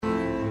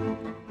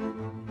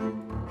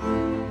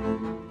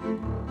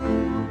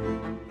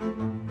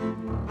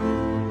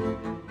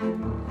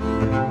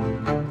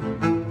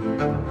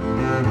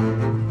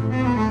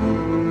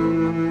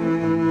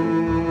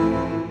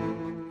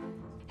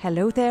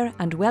Hello there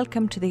and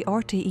welcome to the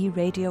RTE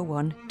Radio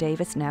 1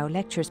 Davis Now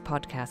Lectures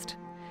podcast,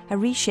 a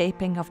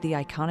reshaping of the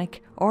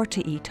iconic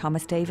RTE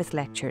Thomas Davis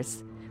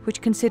Lectures,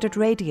 which considered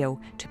radio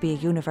to be a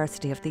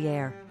university of the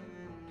air,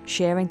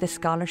 sharing the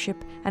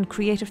scholarship and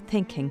creative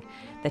thinking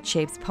that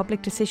shapes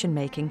public decision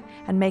making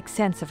and makes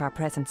sense of our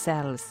present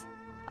selves.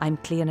 I'm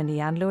Cleona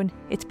Nianluin,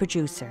 its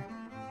producer.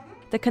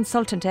 The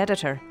consultant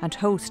editor and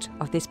host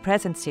of this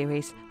present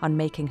series on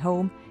Making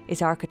Home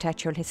is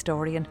architectural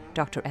historian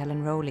Dr.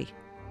 Ellen Rowley.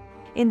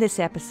 In this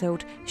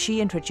episode,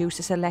 she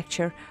introduces a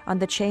lecture on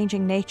the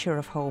changing nature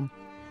of home,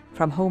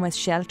 from home as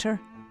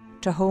shelter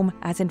to home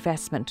as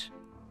investment.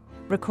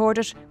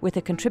 Recorded with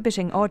a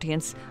contributing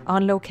audience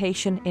on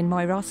location in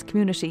Moyross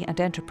Community and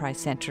Enterprise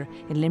Centre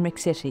in Limerick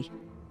City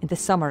in the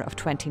summer of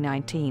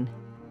 2019.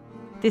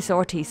 This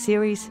RT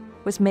series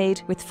was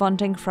made with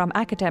funding from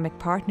academic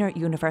partner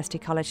University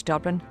College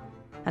Dublin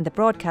and the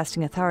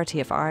Broadcasting Authority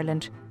of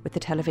Ireland with the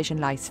television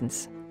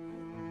licence.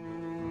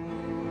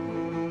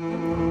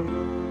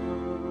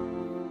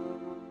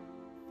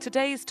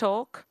 Today's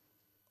talk,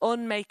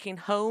 Unmaking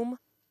Home,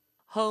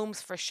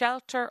 Homes for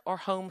Shelter or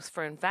Homes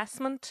for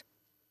Investment,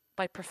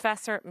 by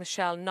Professor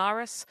Michelle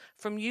Norris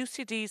from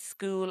UCD's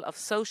School of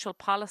Social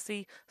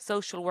Policy,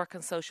 Social Work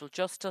and Social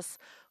Justice,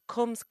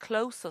 comes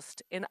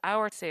closest in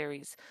our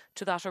series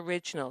to that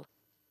original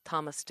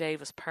Thomas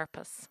Davis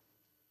purpose.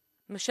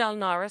 Michelle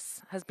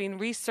Norris has been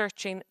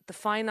researching the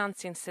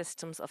financing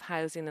systems of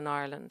housing in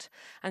Ireland,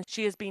 and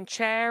she has been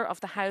chair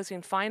of the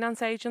Housing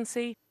Finance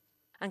Agency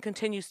and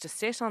continues to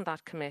sit on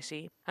that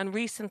committee, and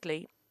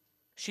recently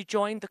she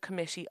joined the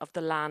committee of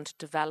the Land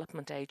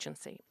Development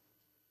Agency.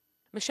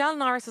 Michelle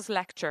Norris's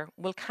lecture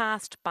will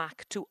cast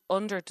back to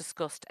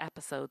under-discussed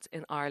episodes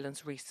in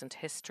Ireland's recent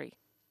history,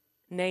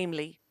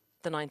 namely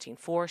the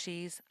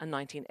 1940s and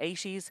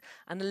 1980s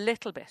and a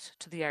little bit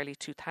to the early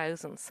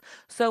 2000s,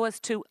 so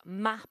as to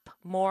map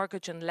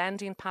mortgage and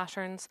lending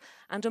patterns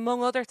and,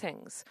 among other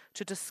things,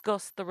 to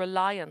discuss the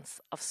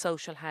reliance of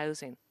social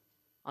housing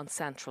on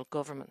central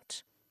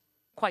government.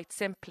 Quite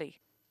simply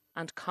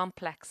and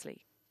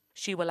complexly,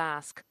 she will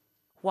ask,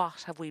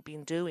 what have we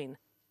been doing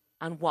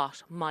and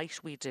what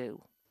might we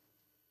do?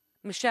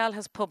 Michelle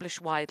has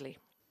published widely,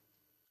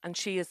 and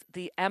she is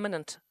the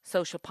eminent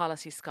social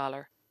policy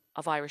scholar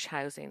of Irish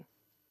housing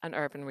and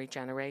urban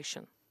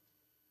regeneration.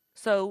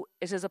 So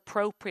it is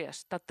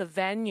appropriate that the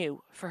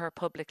venue for her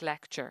public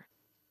lecture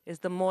is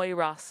the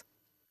Moyross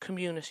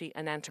Community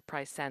and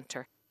Enterprise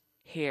Centre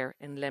here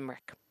in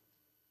Limerick.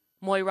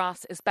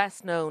 Moyross is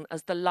best known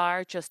as the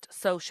largest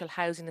social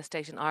housing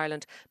estate in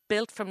Ireland,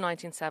 built from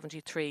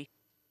 1973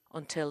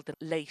 until the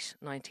late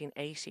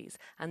 1980s.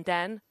 And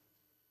then,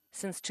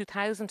 since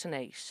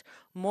 2008,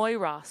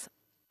 Moyross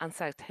and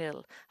South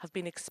Hill have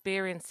been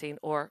experiencing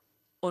or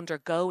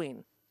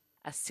undergoing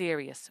a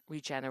serious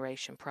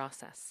regeneration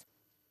process.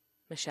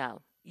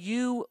 Michelle,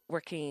 you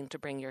were keen to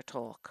bring your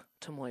talk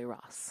to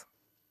Moyross.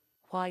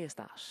 Why is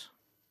that?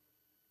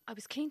 I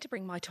was keen to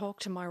bring my talk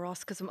to Moyross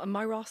because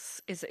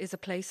Moyross is a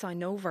place I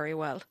know very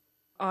well.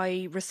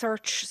 I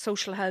research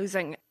social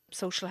housing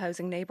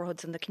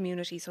neighbourhoods and the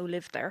communities who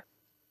live there.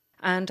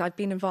 And I've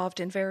been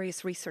involved in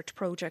various research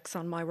projects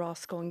on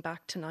Moyross going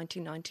back to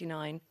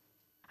 1999.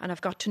 And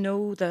I've got to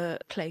know the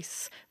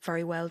place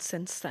very well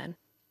since then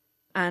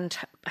and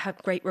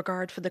have great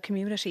regard for the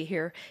community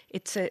here.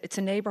 It's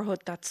a neighbourhood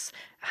that's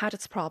had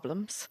its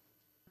problems,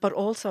 but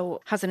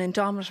also has an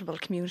indomitable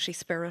community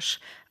spirit,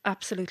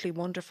 absolutely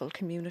wonderful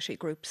community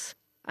groups.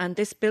 And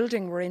this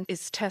building we're in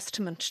is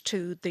testament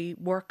to the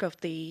work of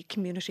the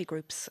community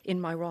groups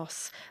in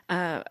Moyross.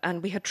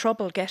 And we had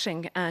trouble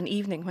getting an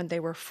evening when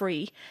they were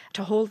free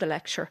to hold the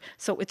lecture.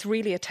 So it's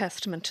really a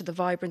testament to the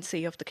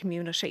vibrancy of the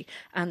community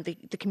and the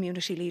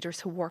community leaders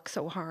who work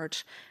so hard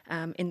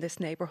in this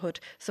neighbourhood.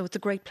 So it's a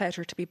great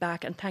pleasure to be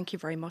back, and thank you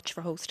very much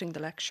for hosting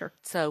the lecture.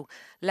 So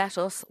let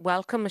us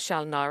welcome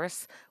Michelle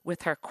Norris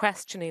with her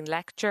questioning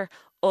lecture,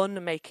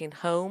 Unmaking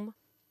Home,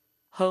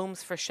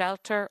 Homes for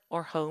Shelter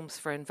or Homes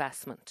for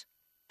Investment.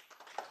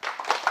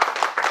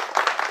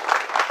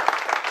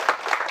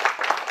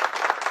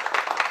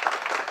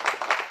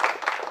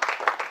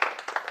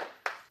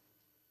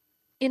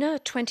 In a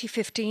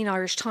 2015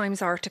 Irish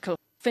Times article,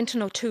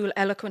 Fintan O'Toole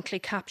eloquently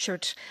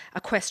captured a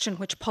question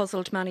which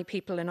puzzled many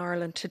people in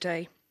Ireland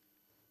today.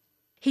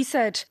 He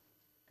said,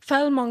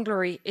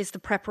 "Fellmonglery is the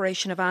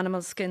preparation of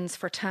animal skins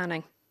for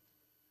tanning.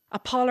 A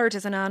pollard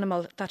is an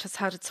animal that has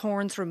had its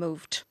horns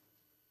removed.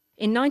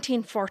 In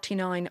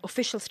 1949,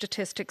 official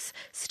statistics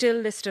still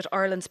listed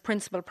Ireland's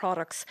principal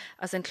products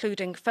as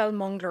including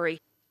fellmonglery,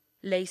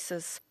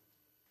 laces,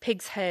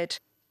 pig's head,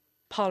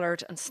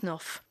 pollard and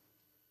snuff.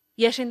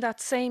 Yet in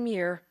that same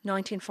year,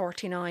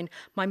 1949,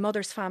 my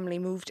mother's family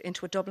moved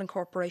into a Dublin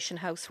Corporation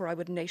house where I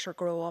would later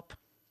grow up.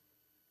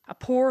 A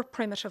poor,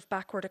 primitive,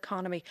 backward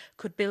economy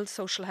could build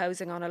social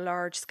housing on a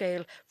large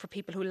scale for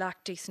people who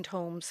lacked decent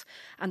homes,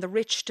 and the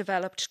rich,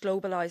 developed,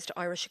 globalised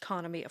Irish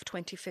economy of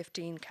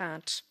 2015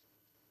 can't.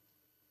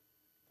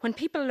 When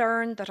people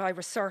learn that I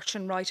research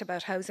and write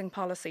about housing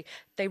policy,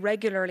 they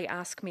regularly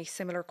ask me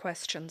similar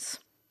questions.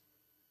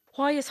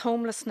 Why is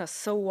homelessness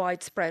so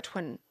widespread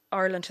when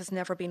Ireland has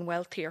never been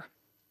wealthier?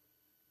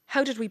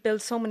 How did we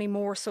build so many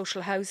more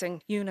social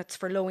housing units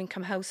for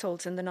low-income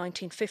households in the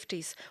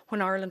 1950s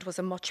when Ireland was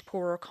a much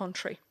poorer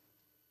country?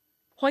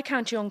 Why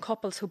can't young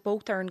couples who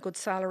both earn good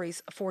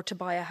salaries afford to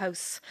buy a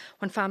house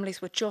when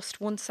families with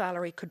just one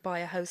salary could buy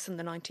a house in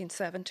the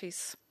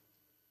 1970s?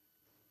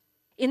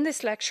 In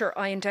this lecture,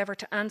 I endeavour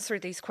to answer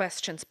these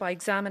questions by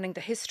examining the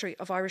history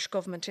of Irish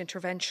government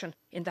intervention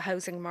in the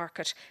housing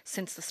market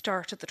since the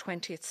start of the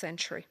 20th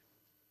century.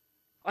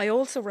 I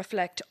also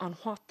reflect on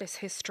what this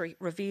history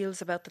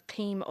reveals about the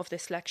theme of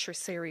this lecture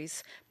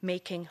series,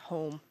 Making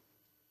Home.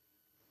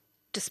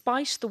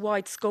 Despite the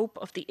wide scope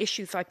of the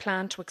issues I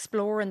plan to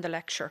explore in the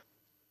lecture,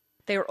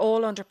 they are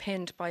all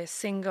underpinned by a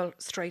single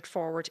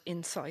straightforward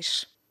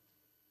insight.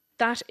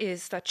 That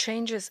is that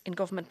changes in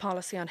government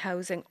policy on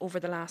housing over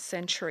the last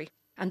century,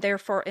 and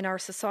therefore in our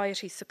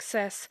society's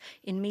success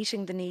in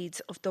meeting the needs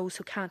of those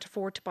who can't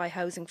afford to buy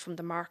housing from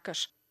the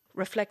market,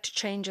 reflect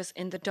changes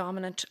in the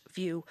dominant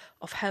view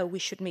of how we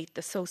should meet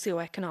the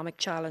socio-economic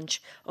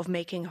challenge of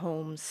making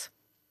homes.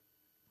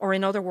 Or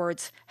in other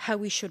words, how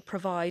we should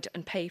provide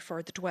and pay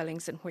for the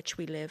dwellings in which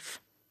we live.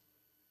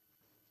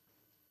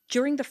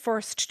 During the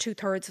first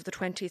two-thirds of the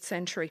 20th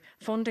century,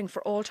 funding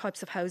for all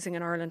types of housing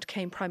in Ireland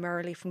came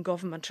primarily from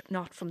government,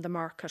 not from the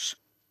market.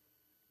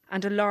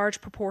 And a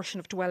large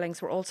proportion of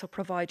dwellings were also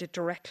provided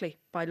directly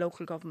by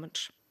local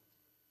government.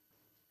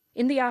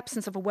 In the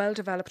absence of a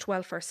well-developed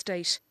welfare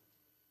state,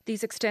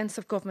 these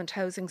extensive government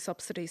housing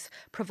subsidies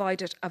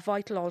provided a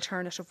vital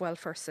alternative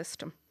welfare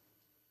system.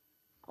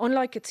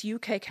 Unlike its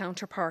UK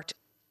counterpart,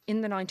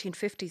 in the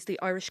 1950s the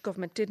Irish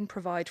government didn't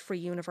provide free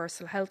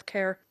universal health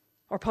care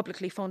or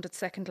publicly funded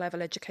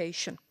second-level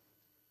education,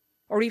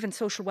 or even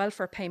social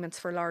welfare payments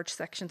for large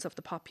sections of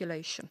the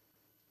population.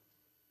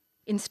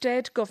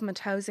 Instead, government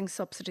housing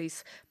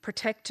subsidies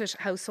protected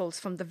households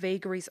from the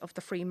vagaries of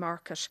the free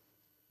market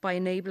by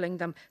enabling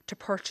them to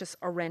purchase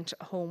or rent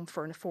a home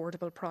for an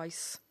affordable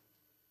price.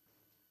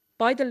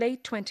 By the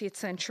late 20th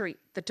century,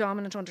 the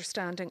dominant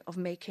understanding of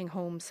making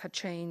homes had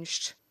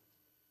changed.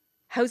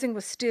 Housing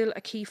was still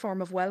a key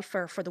form of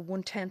welfare for the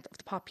 1/10 of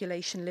the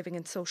population living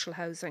in social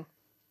housing.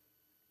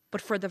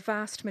 But for the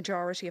vast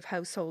majority of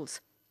households,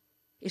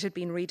 it had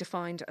been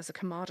redefined as a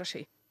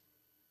commodity,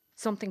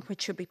 something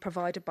which should be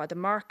provided by the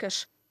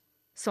market,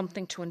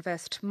 something to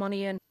invest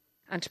money in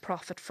and to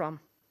profit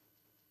from.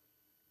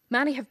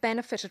 Many have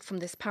benefited from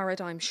this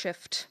paradigm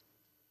shift.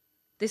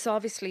 This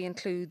obviously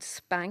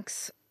includes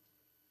banks,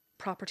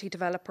 property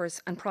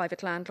developers and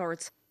private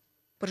landlords,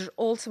 but it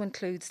also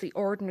includes the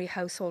ordinary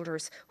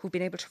householders who've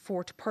been able to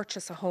afford to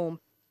purchase a home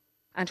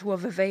and who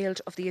have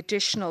availed of the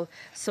additional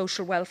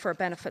social welfare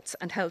benefits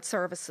and health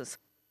services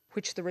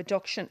which the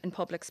reduction in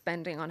public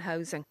spending on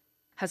housing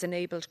has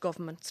enabled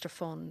governments to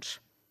fund.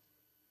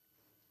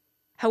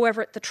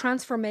 However, the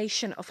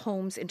transformation of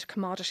homes into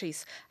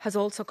commodities has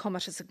also come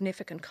at a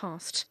significant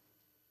cost,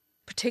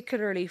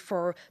 particularly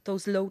for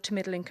those low to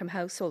middle income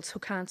households who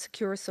can't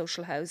secure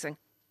social housing,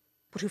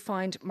 but who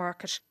find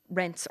market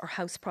rents or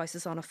house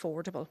prices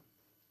unaffordable.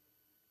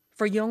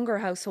 For younger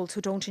households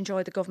who don't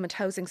enjoy the government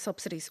housing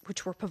subsidies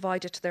which were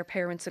provided to their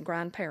parents and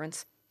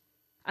grandparents,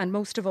 and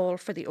most of all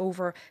for the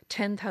over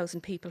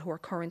 10,000 people who are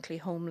currently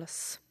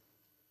homeless.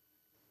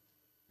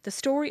 The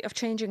story of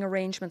changing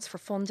arrangements for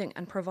funding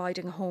and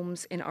providing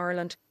homes in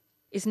Ireland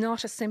is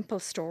not a simple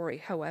story,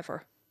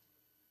 however.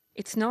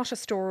 It's not a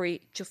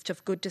story just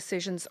of good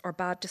decisions or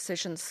bad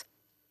decisions,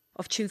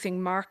 of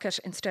choosing market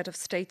instead of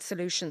state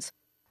solutions,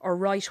 or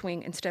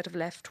right-wing instead of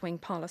left-wing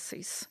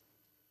policies.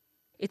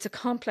 It's a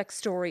complex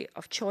story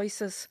of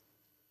choices,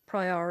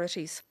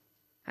 priorities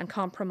and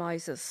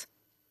compromises,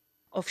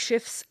 of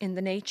shifts in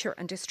the nature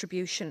and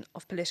distribution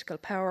of political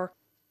power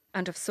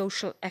and of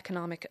social,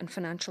 economic and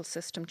financial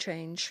system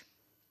change.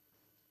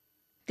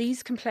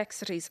 These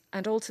complexities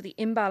and also the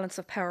imbalance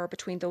of power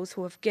between those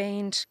who have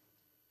gained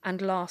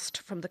and lost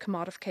from the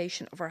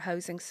commodification of our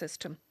housing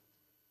system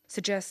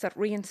suggest that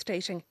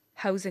reinstating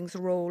housing's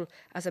role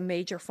as a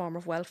major form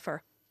of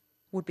welfare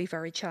would be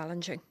very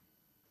challenging.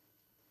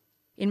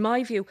 In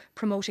my view,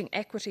 promoting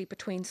equity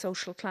between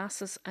social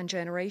classes and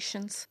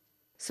generations,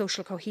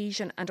 social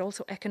cohesion and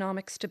also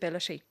economic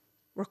stability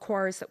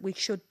requires that we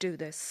should do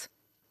this.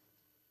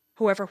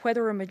 However,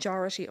 whether a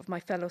majority of my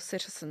fellow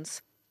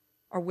citizens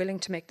are willing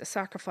to make the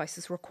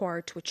sacrifices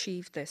required to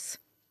achieve this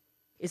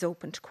is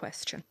open to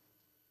question.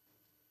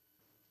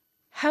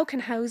 How can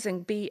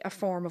housing be a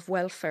form of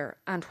welfare,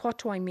 and what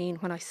do I mean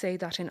when I say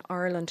that in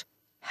Ireland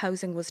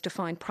housing was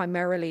defined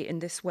primarily in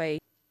this way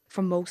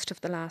for most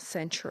of the last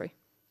century?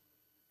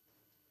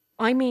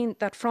 I mean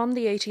that from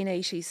the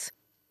 1880s,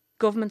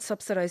 government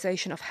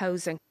subsidisation of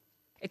housing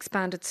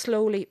expanded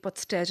slowly but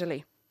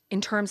steadily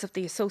in terms of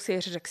the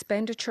associated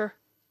expenditure,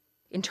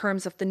 in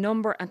terms of the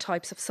number and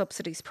types of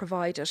subsidies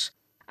provided,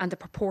 and the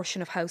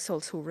proportion of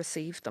households who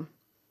received them.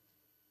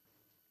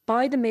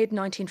 By the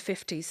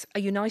mid-1950s,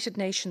 a United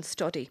Nations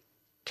study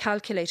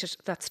calculated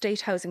that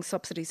state housing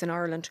subsidies in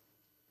Ireland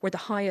were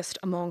the highest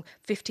among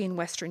 15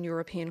 Western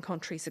European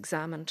countries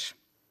examined.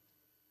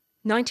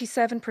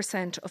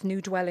 97% of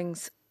new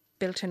dwellings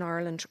built in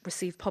Ireland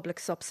receive public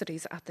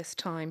subsidies at this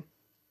time,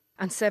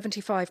 and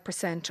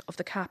 75% of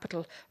the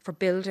capital for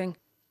building,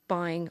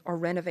 buying or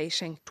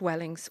renovating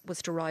dwellings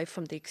was derived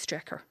from the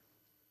Exchequer.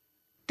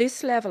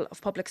 This level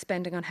of public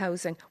spending on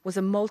housing was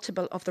a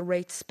multiple of the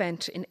rates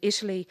spent in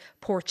Italy,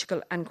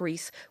 Portugal and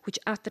Greece, which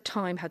at the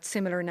time had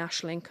similar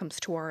national incomes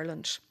to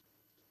Ireland.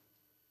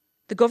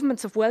 The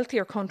governments of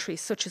wealthier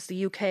countries such as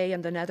the UK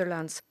and the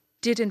Netherlands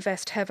did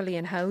invest heavily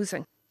in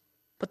housing,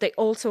 but they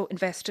also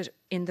invested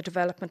in the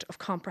development of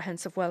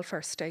comprehensive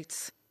welfare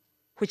states,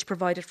 which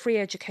provided free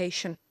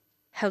education,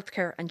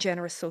 healthcare and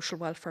generous social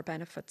welfare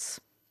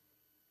benefits.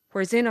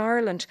 Whereas in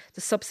Ireland,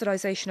 the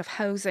subsidisation of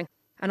housing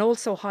and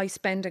also high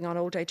spending on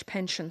old age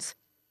pensions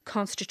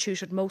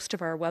constituted most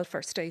of our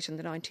welfare state in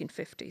the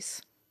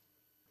 1950s.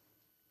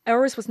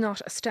 Ours was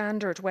not a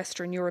standard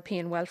Western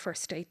European welfare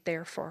state,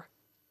 therefore.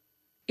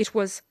 It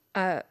was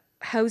a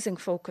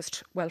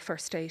housing-focused welfare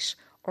state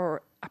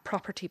or a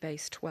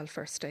property-based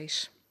welfare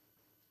state.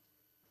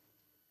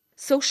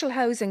 Social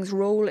housing's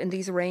role in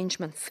these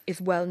arrangements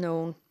is well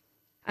known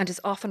and is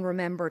often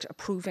remembered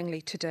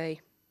approvingly today.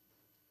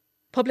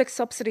 Public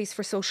subsidies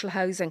for social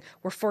housing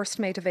were first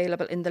made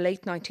available in the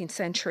late 19th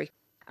century,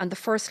 and the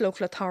first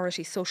local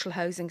authority social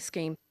housing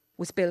scheme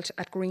was built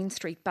at Green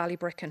Street,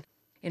 Ballybricken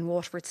in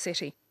Waterford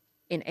City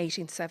in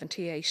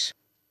 1878.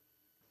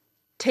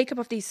 Take-up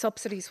of these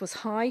subsidies was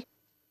high,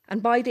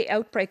 and by the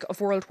outbreak of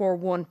World War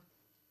I,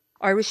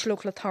 Irish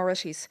local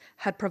authorities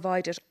had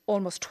provided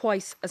almost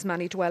twice as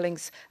many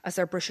dwellings as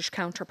their British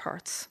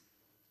counterparts.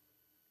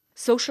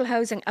 Social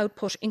housing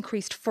output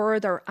increased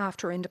further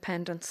after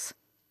independence,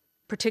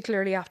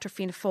 particularly after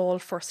Fianna Fáil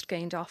first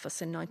gained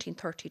office in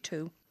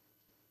 1932.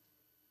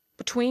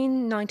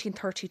 Between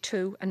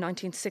 1932 and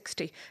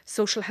 1960,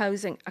 social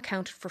housing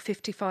accounted for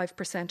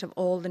 55% of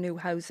all the new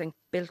housing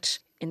built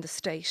in the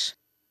state,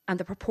 and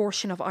the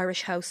proportion of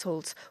Irish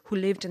households who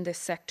lived in this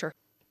sector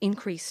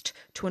increased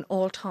to an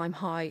all-time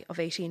high of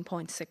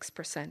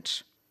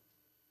 18.6%.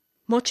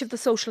 Much of the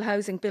social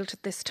housing built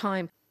at this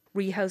time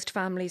rehoused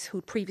families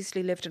who'd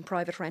previously lived in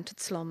private rented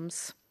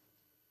slums.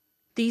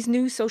 These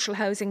new social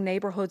housing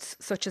neighbourhoods,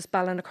 such as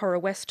Ballinacurra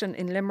Weston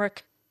in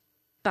Limerick,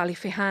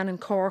 Ballyfihan in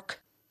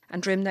Cork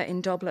and Drimna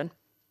in Dublin,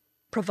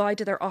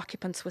 provided their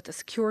occupants with a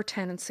secure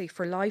tenancy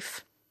for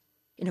life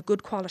in a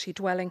good quality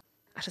dwelling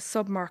at a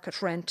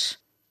sub-market rent,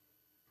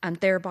 and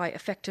thereby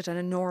effected an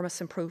enormous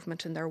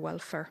improvement in their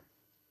welfare.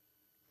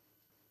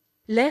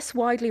 Less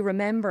widely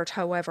remembered,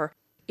 however,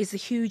 is the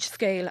huge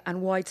scale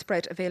and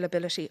widespread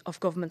availability of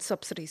government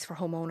subsidies for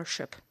home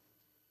ownership.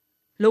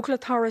 Local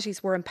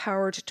authorities were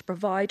empowered to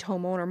provide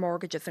homeowner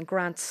mortgages and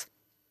grants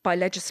by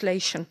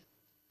legislation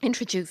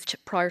introduced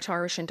prior to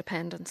Irish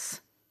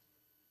independence.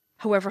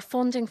 However,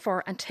 funding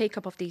for and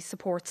take-up of these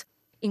supports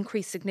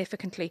increased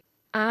significantly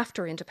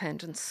after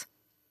independence,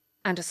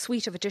 and a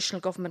suite of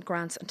additional government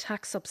grants and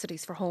tax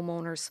subsidies for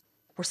homeowners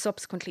were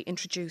subsequently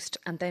introduced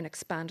and then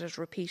expanded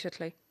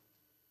repeatedly.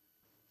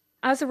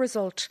 As a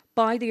result,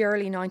 by the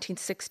early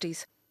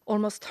 1960s,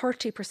 almost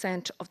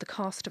 30% of the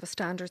cost of a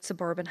standard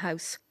suburban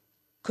house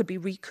could be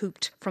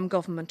recouped from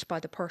government by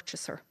the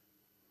purchaser.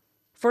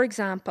 For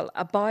example,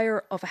 a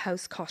buyer of a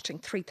house costing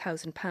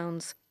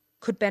 £3,000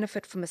 could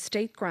benefit from a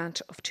state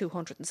grant of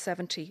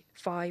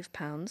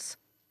 £275,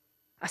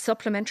 a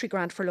supplementary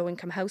grant for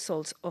low-income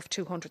households of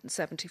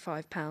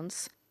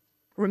 £275,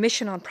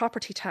 remission on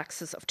property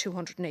taxes of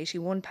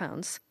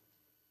 £281,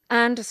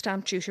 and a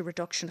stamp duty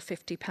reduction of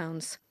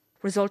 £50,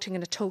 resulting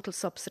in a total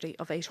subsidy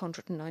of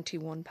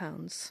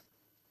 £891.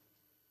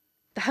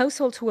 The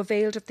households who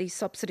availed of these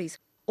subsidies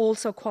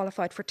also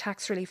qualified for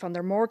tax relief on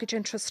their mortgage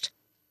interest,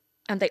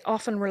 and they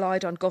often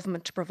relied on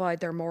government to provide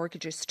their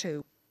mortgages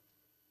too.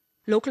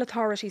 Local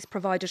authorities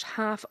provided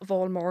half of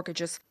all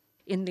mortgages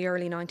in the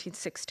early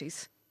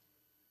 1960s,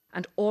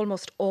 and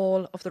almost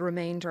all of the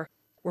remainder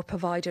were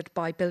provided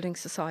by building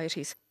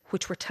societies,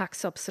 which were tax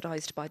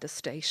subsidised by the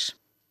state.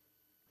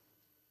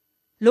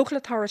 Local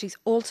authorities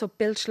also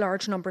built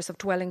large numbers of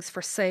dwellings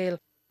for sale,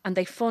 and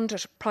they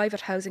funded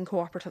private housing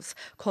cooperatives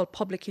called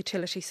public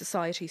utility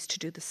societies to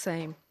do the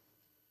same.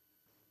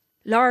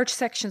 Large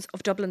sections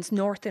of Dublin's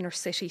north inner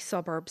city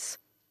suburbs,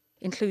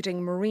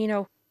 including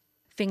Marino,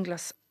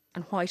 Finglas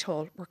and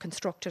Whitehall, were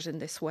constructed in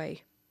this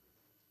way.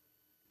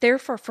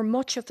 Therefore, for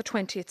much of the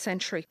 20th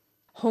century,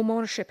 home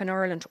ownership in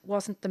Ireland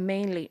wasn't the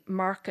mainly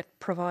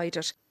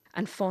market-provided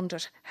and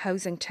funded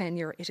housing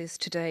tenure it is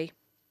today.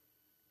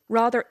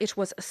 Rather, it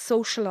was a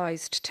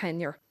socialised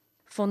tenure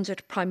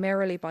funded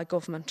primarily by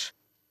government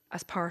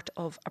as part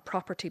of a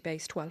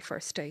property-based welfare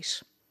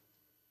state.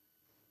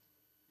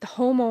 The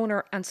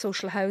homeowner and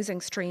social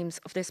housing streams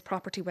of this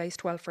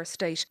property-based welfare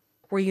state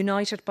were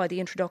united by the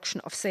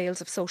introduction of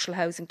sales of social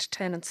housing to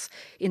tenants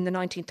in the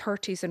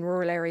 1930s in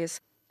rural areas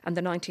and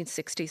the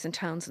 1960s in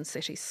towns and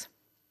cities.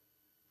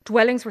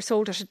 Dwellings were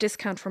sold at a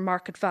discount from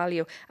market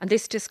value, and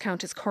this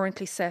discount is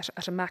currently set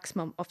at a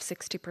maximum of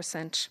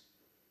 60%.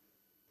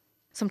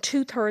 Some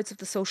 2/3 of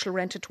the social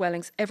rented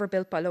dwellings ever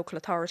built by local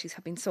authorities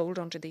have been sold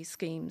under these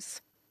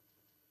schemes.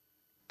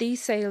 these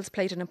sales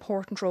played an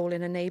important role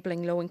in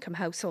enabling low-income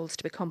households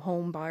to become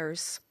home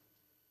buyers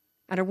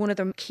and are one of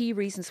the key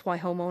reasons why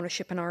home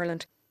ownership in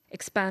Ireland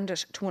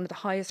expanded to one of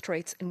the highest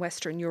rates in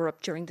Western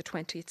Europe during the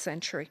 20th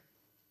century.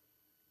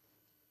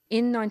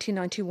 In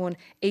 1991,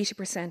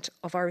 80%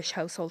 of Irish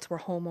households were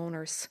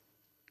homeowners,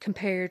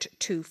 compared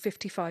to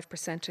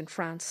 55% in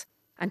France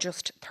and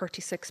just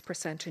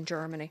 36% in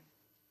Germany.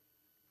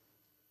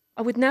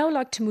 I would now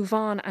like to move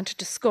on and to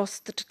discuss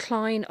the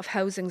decline of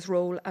housing's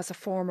role as a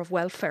form of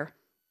welfare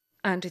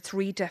and its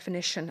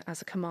redefinition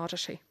as a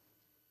commodity.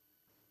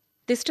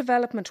 This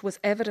development was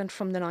evident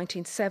from the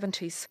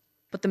 1970s,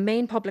 but the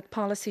main public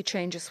policy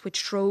changes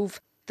which drove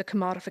the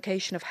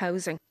commodification of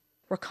housing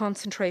were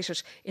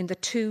concentrated in the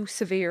two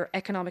severe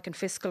economic and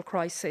fiscal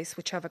crises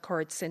which have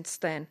occurred since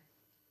then: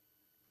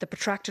 the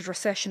protracted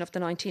recession of the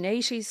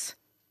 1980s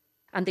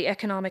and the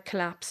economic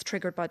collapse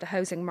triggered by the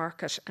housing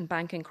market and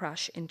banking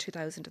crash in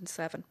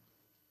 2007.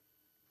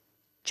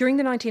 During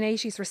the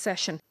 1980s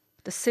recession,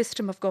 the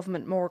system of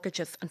government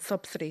mortgages and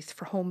subsidies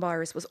for home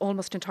buyers was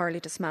almost entirely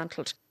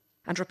dismantled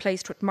and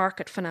replaced with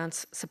market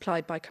finance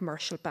supplied by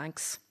commercial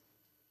banks.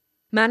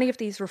 Many of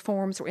these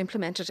reforms were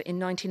implemented in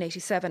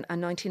 1987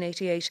 and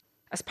 1988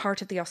 as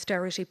part of the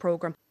austerity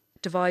programme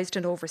devised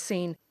and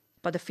overseen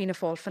by the Fianna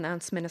Fáil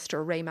Finance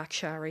Minister Ray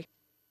McSharry.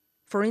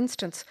 For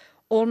instance,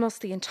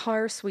 almost the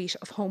entire suite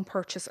of home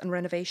purchase and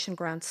renovation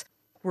grants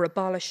were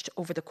abolished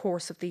over the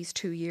course of these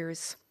 2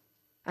 years,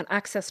 and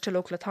access to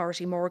local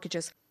authority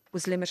mortgages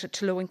was limited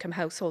to low-income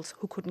households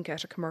who couldn't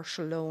get a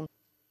commercial loan.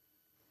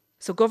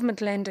 So government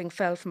lending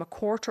fell from a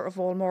quarter of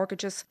all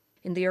mortgages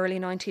in the early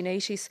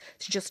 1980s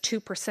to just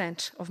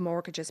 2% of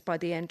mortgages by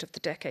the end of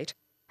the decade,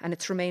 and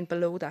it's remained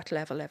below that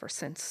level ever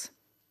since.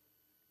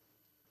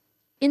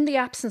 In the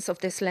absence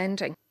of this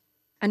lending,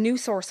 a new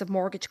source of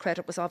mortgage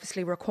credit was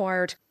obviously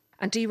required,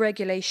 and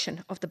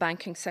deregulation of the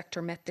banking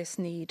sector met this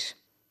need.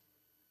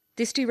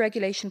 This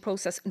deregulation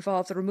process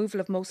involved the removal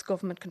of most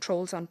government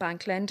controls on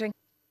bank lending,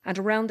 and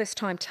around this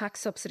time tax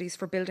subsidies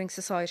for building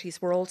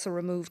societies were also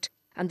removed,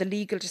 and the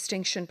legal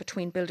distinction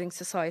between building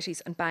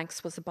societies and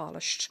banks was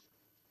abolished.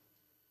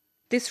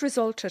 This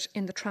resulted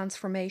in the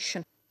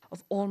transformation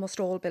of almost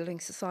all building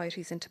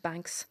societies into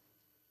banks,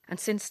 and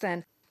since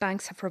then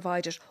banks have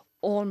provided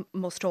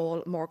almost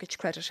all mortgage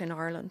credit in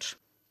Ireland.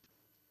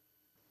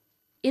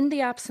 In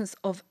the absence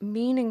of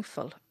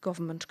meaningful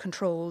government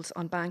controls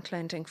on bank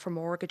lending for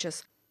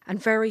mortgages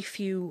and very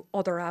few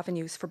other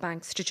avenues for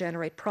banks to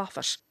generate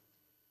profit,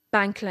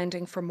 bank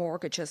lending for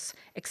mortgages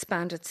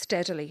expanded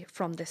steadily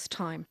from this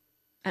time,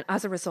 and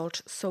as a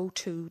result, so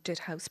too did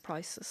house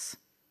prices.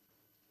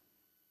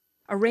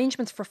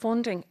 Arrangements for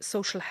funding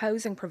social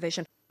housing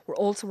provision were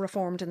also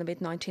reformed in the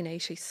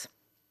mid-1980s.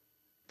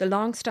 The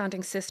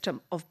long-standing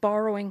system of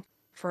borrowing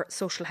for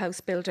social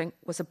house building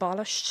was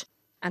abolished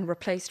and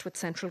replaced with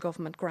central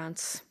government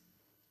grants.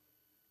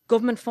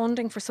 Government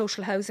funding for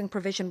social housing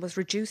provision was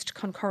reduced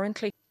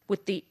concurrently,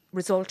 with the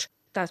result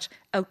that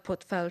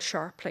output fell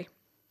sharply.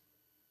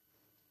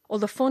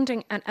 Although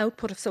funding and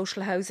output of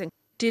social housing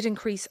did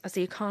increase as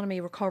the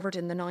economy recovered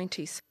in the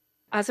 90s,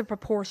 as a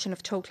proportion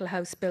of total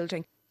house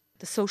building,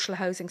 the social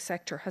housing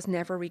sector has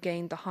never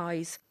regained the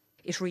highs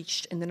it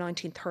reached in the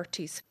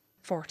 1930s,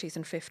 40s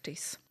and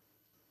 50s.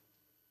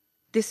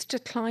 This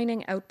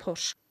declining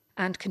output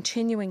and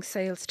continuing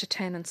sales to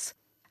tenants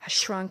has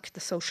shrunk the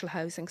social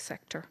housing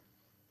sector.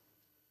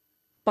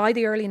 By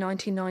the early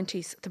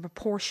 1990s, the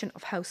proportion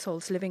of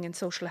households living in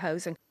social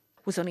housing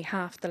was only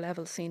half the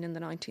level seen in the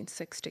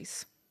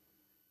 1960s.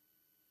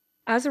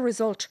 As a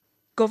result,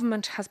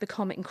 government has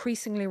become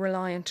increasingly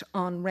reliant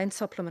on rent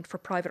supplement for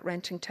private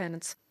renting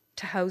tenants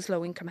to house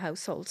low-income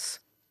households.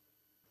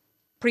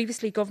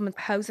 Previously, government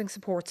housing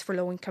supports for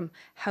low-income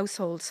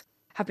households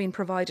have been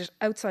provided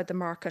outside the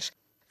market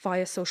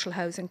via social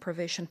housing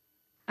provision,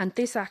 and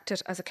this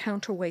acted as a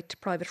counterweight to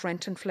private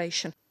rent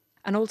inflation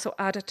and also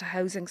added to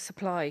housing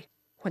supply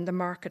when the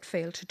market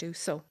failed to do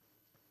so.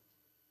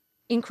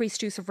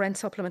 Increased use of rent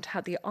supplement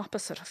had the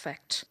opposite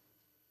effect.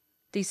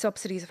 These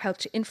subsidies have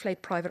helped to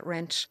inflate private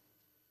rent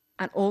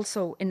and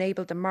also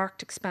enabled the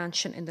marked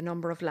expansion in the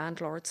number of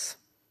landlords.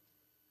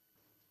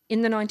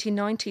 In the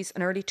 1990s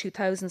and early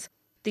 2000s,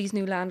 these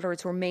new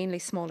landlords were mainly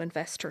small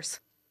investors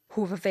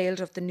who have availed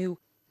of the new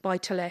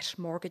buy-to-let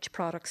mortgage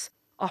products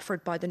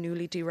offered by the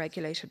newly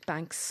deregulated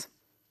banks.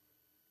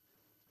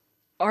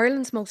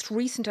 Ireland's most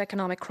recent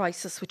economic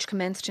crisis, which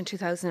commenced in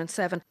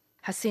 2007,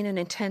 has seen an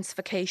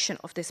intensification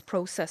of this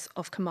process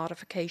of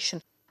commodification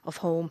of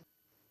home.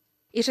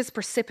 It has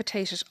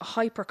precipitated a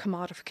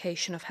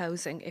hyper-commodification of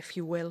housing, if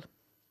you will.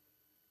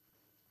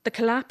 The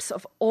collapse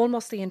of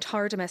almost the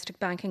entire domestic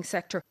banking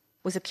sector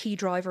was a key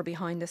driver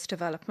behind this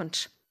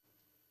development.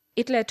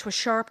 It led to a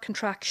sharp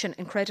contraction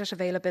in credit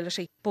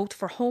availability, both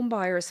for home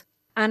buyers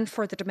and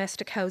for the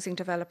domestic housing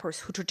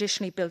developers who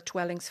traditionally built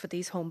dwellings for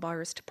these home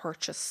buyers to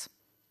purchase.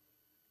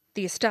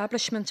 The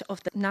establishment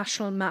of the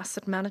National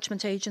Asset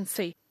Management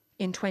Agency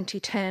in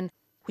 2010,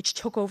 which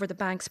took over the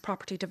bank's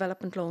property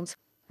development loans,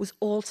 was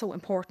also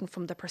important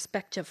from the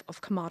perspective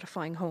of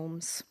commodifying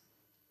homes.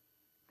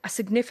 a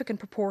significant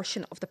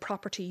proportion of the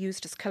property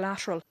used as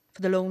collateral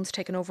for the loans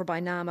taken over by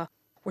NAMA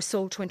were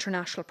sold to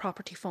international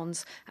property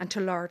funds and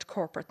to large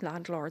corporate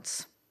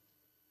landlords.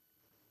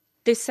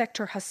 This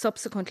sector has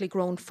subsequently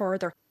grown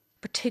further,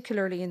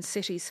 particularly in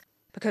cities,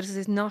 because it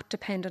is not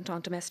dependent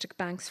on domestic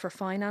banks for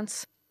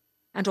finance,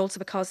 and also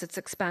because its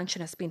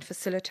expansion has been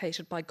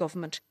facilitated by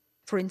government,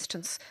 for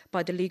instance,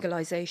 by the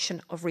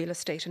legalisation of real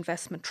estate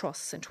investment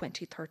trusts in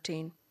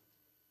 2013.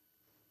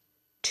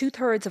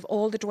 2/3 of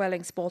all the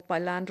dwellings bought by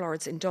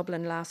landlords in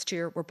Dublin last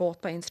year were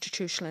bought by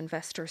institutional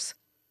investors,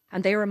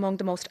 and they are among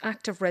the most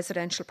active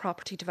residential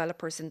property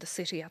developers in the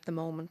city at the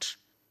moment.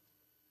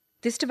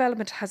 This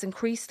development has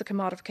increased the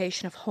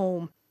commodification of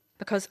home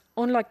because,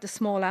 unlike the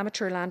small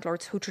amateur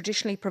landlords who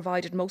traditionally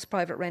provided most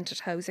private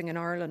rented housing in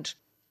Ireland,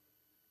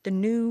 the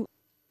new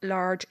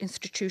large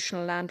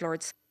institutional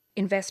landlords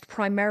invest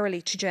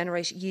primarily to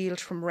generate yield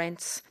from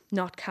rents,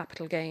 not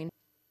capital gain.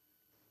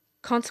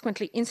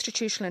 Consequently,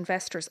 institutional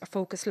investors are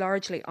focused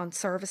largely on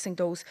servicing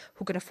those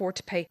who can afford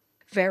to pay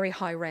very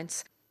high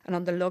rents and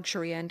on the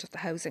luxury end of the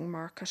housing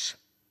market.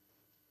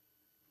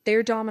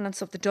 Their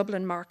dominance of the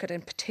Dublin market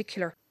in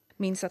particular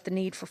means that the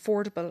need for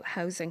affordable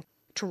housing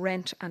to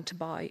rent and to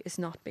buy is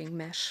not being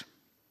met.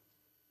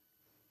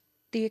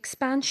 The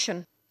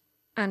expansion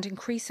and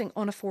increasing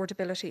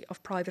unaffordability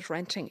of private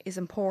renting is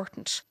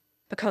important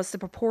because the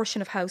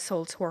proportion of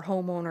households who are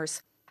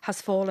homeowners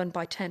has fallen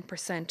by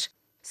 10%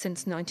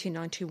 since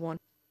 1991.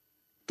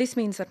 This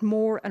means that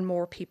more and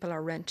more people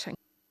are renting.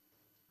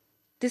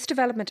 This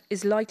development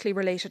is likely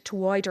related to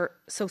wider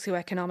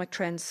socioeconomic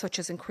trends such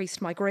as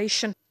increased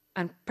migration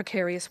and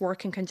precarious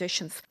working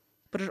conditions,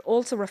 but it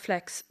also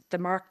reflects the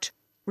marked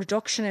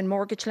reduction in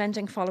mortgage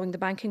lending following the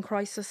banking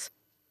crisis,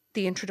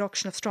 the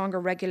introduction of stronger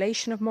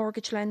regulation of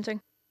mortgage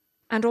lending,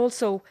 and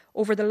also,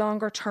 over the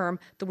longer term,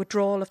 the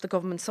withdrawal of the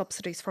government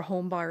subsidies for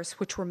home buyers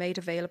which were made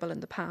available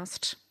in the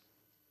past.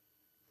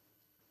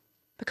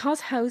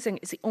 Because housing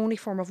is the only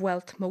form of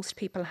wealth most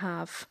people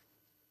have,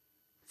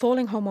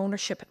 falling home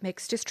ownership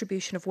makes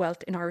distribution of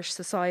wealth in Irish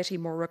society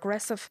more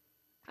regressive,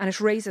 and it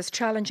raises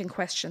challenging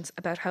questions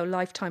about how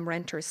lifetime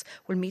renters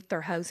will meet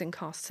their housing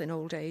costs in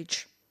old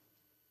age.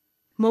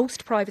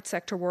 Most private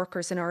sector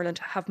workers in Ireland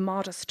have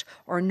modest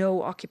or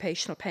no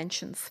occupational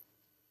pensions,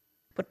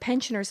 but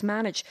pensioners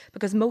manage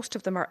because most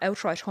of them are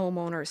outright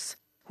homeowners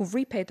who've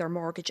repaid their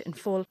mortgage in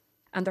full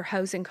and their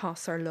housing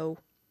costs are low.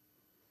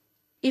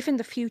 If in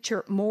the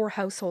future more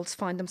households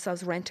find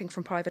themselves renting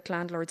from private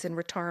landlords in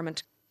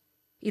retirement,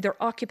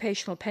 either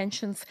occupational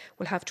pensions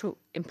will have to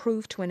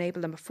improve to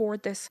enable them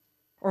afford this,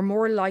 or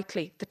more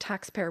likely the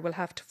taxpayer will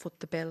have to foot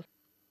the bill.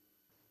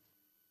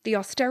 The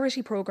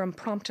austerity programme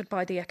prompted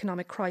by the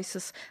economic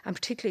crisis, and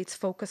particularly its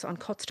focus on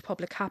cuts to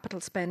public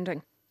capital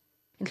spending,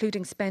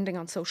 including spending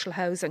on social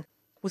housing,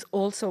 was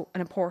also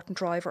an important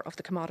driver of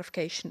the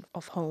commodification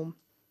of home.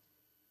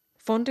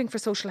 Funding for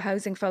social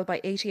housing fell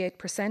by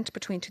 88%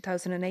 between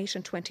 2008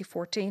 and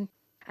 2014,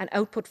 and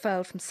output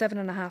fell from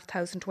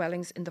 7,500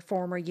 dwellings in the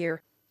former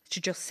year to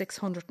just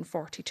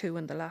 642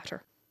 in the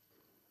latter.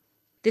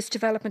 This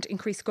development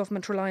increased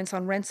government reliance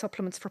on rent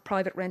supplements for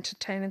private rented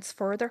tenants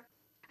further,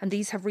 and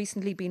these have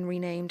recently been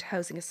renamed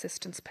Housing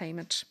Assistance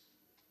Payment.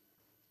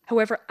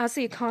 However, as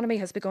the economy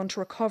has begun to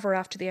recover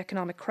after the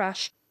economic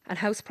crash and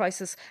house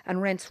prices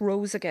and rents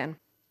rose again,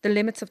 the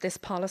limits of this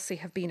policy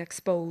have been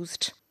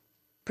exposed.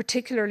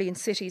 Particularly in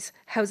cities,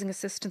 housing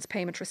assistance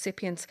payment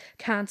recipients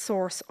can't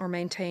source or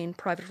maintain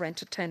private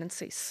rented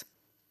tenancies.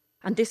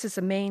 And this is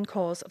the main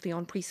cause of the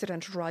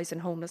unprecedented rise in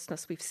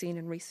homelessness we've seen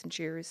in recent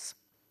years.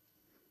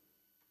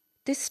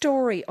 This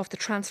story of the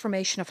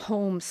transformation of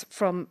homes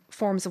from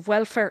forms of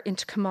welfare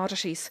into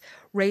commodities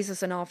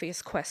raises an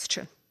obvious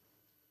question.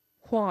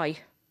 Why?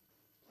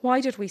 Why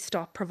did we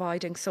stop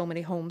providing so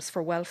many homes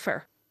for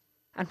welfare?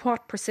 And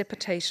what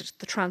precipitated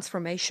the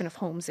transformation of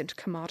homes into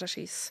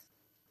commodities?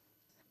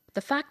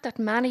 The fact that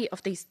many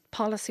of these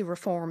policy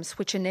reforms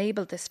which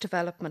enabled this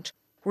development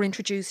were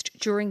introduced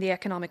during the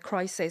economic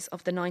crisis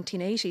of the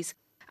 1980s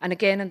and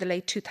again in the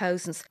late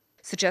 2000s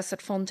suggests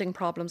that funding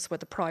problems were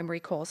the primary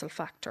causal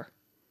factor.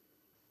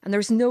 And there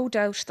is no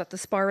doubt that the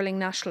spiralling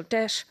national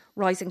debt,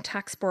 rising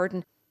tax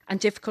burden and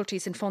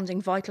difficulties in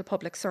funding vital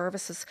public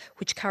services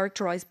which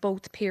characterised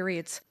both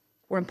periods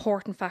were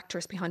important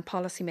factors behind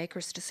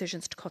policymakers'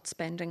 decisions to cut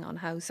spending on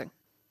housing.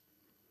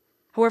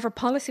 However,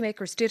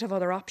 policymakers did have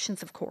other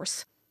options, of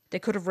course. They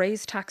could have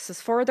raised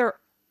taxes further,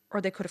 or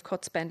they could have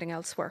cut spending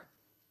elsewhere.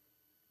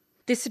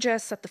 This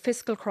suggests that the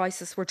fiscal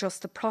crisis were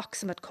just the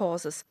proximate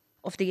causes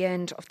of the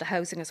end of the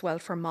housing as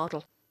welfare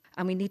model,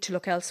 and we need to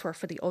look elsewhere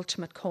for the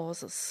ultimate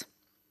causes.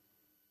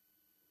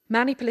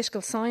 Many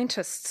political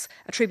scientists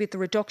attribute the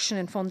reduction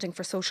in funding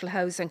for social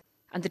housing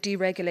and the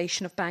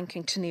deregulation of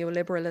banking to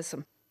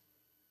neoliberalism,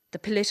 the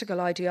political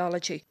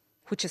ideology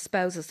which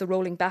espouses the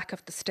rolling back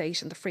of the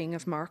state and the freeing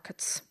of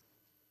markets.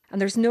 And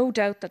there's no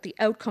doubt that the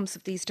outcomes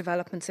of these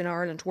developments in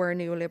Ireland were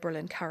neoliberal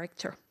in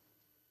character.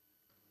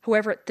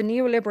 However, the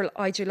neoliberal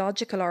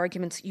ideological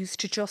arguments used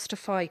to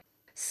justify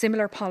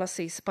similar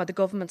policies by the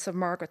governments of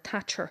Margaret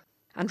Thatcher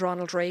and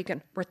Ronald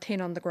Reagan were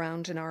thin on the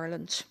ground in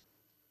Ireland.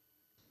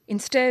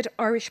 Instead,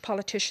 Irish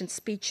politicians'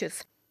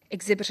 speeches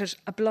exhibited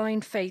a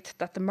blind faith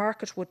that the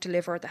market would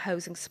deliver the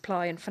housing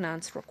supply and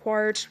finance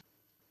required,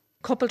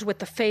 coupled with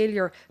the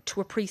failure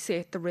to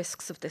appreciate the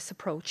risks of this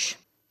approach.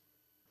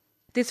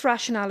 This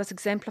rationale is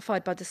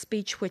exemplified by the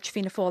speech which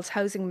Fianna Fáil's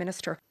Housing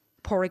Minister,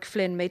 Pádraig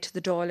Flynn, made to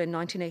the Dáil in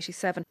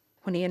 1987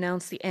 when he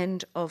announced the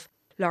end of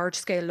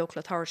large-scale local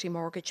authority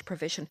mortgage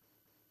provision.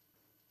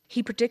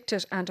 He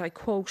predicted, and I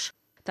quote,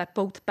 that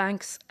both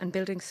banks and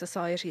building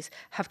societies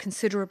have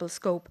considerable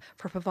scope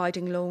for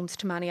providing loans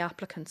to many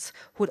applicants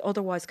who would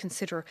otherwise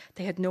consider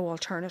they had no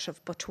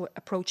alternative but to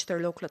approach their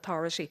local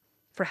authority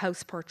for a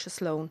house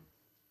purchase loan.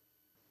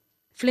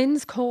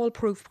 Flynn's call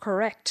proved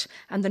correct,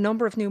 and the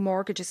number of new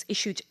mortgages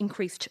issued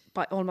increased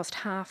by almost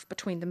half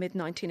between the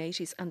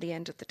mid-1980s and the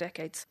end of the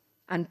decades,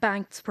 and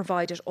banks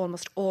provided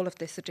almost all of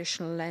this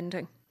additional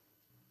lending.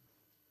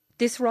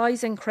 This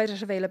rising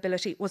credit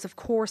availability was of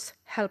course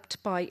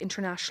helped by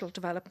international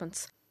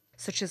developments,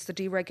 such as the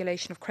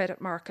deregulation of credit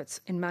markets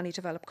in many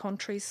developed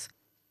countries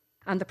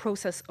and the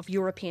process of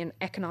European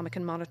Economic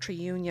and Monetary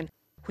Union,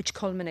 which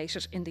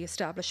culminated in the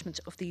establishment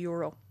of the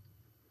euro.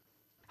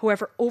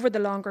 However, over the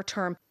longer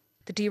term,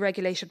 the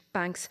deregulated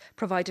banks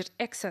provided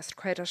excess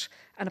credit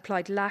and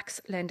applied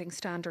lax lending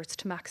standards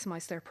to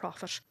maximise their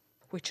profit,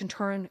 which in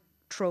turn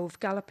drove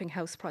galloping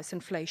house price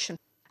inflation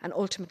and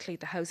ultimately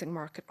the housing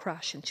market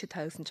crash in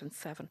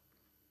 2007.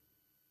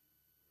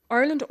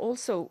 Ireland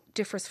also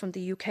differs from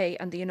the UK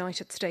and the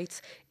United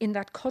States in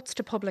that cuts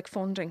to public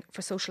funding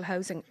for social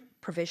housing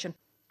provision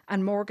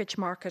and mortgage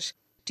market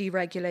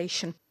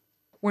deregulation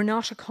were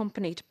not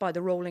accompanied by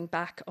the rolling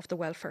back of the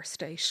welfare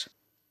state.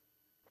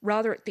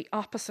 Rather, the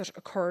opposite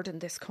occurred in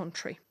this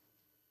country.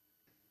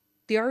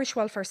 The Irish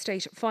welfare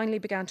state finally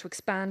began to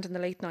expand in the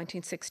late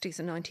 1960s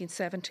and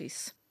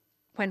 1970s,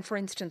 when, for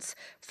instance,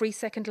 free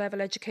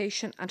second-level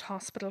education and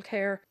hospital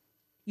care,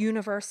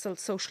 universal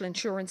social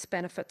insurance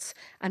benefits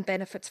and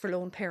benefits for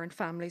lone parent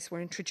families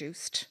were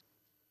introduced.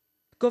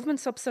 Government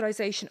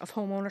subsidisation of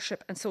home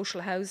ownership and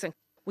social housing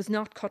was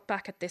not cut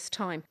back at this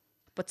time,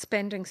 but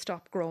spending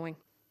stopped growing.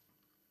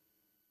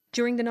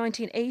 During the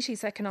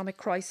 1980s economic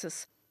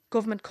crisis,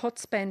 government cut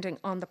spending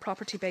on the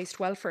property-based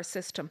welfare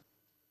system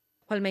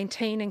while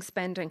maintaining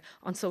spending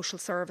on social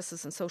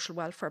services and social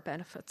welfare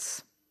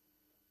benefits.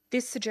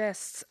 This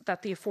suggests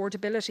that the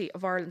affordability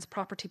of Ireland's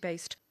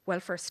property-based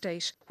welfare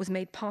state was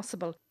made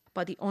possible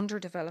by the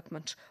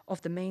underdevelopment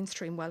of the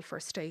mainstream welfare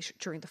state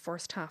during the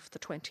first half of the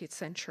 20th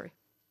century.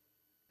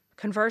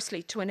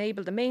 Conversely, to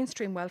enable the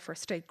mainstream welfare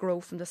state grow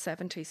from the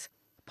 70s,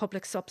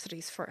 public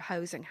subsidies for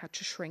housing had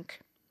to shrink.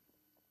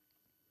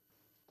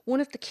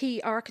 One of the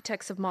key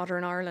architects of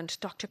modern Ireland,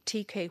 Dr.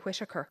 T.K.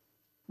 Whitaker,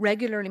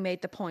 regularly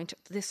made the point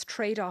that this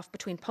trade-off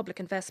between public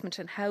investment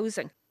in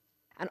housing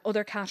and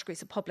other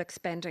categories of public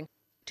spending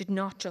did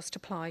not just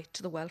apply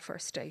to the welfare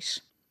state.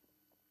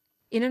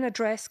 In an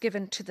address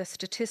given to the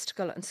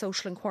Statistical and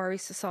Social Inquiry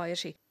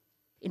Society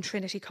in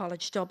Trinity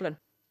College, Dublin,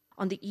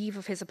 on the eve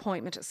of his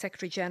appointment as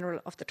Secretary-General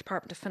of the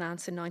Department of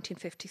Finance in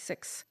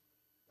 1956,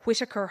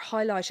 Whitaker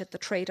highlighted the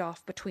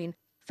trade-off between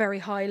very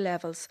high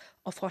levels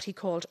of what he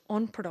called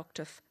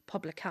unproductive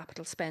public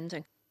capital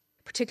spending,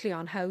 particularly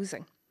on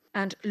housing,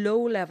 and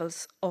low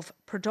levels of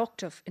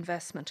productive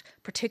investment,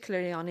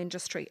 particularly on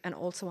industry and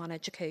also on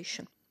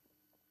education.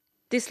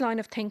 This line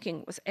of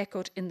thinking was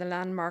echoed in the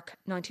landmark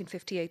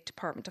 1958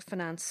 Department of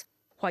Finance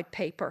White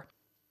Paper,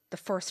 the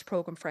first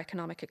programme for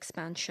economic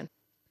expansion,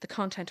 the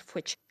content of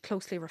which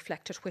closely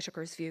reflected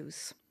Whitaker's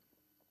views.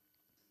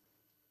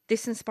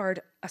 This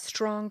inspired a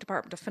strong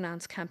Department of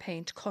Finance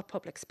campaign to cut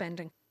public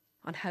spending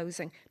on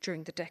housing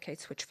during the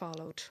decades which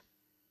followed.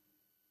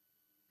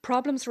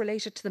 Problems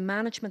related to the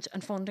management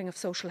and funding of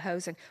social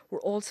housing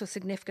were also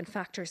significant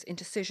factors in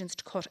decisions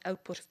to cut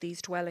output of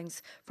these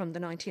dwellings from the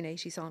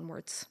 1980s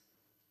onwards.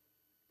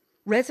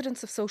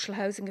 Residents of social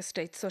housing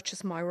estates such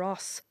as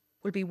Ross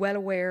will be well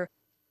aware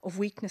of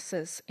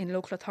weaknesses in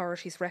local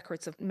authorities'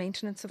 records of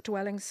maintenance of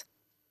dwellings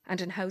and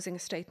in housing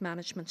estate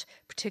management,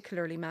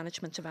 particularly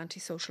management of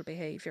antisocial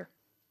behaviour.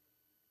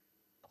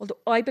 Although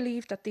I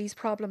believe that these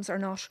problems are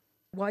not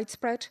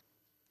widespread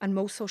and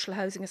most social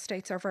housing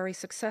estates are very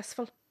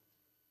successful,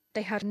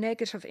 they had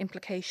negative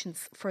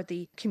implications for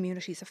the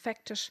communities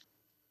affected,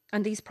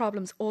 and these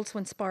problems also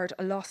inspired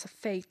a loss of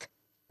faith,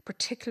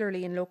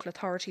 particularly in local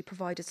authority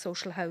provided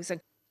social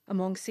housing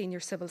among senior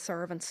civil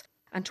servants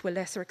and to a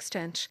lesser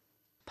extent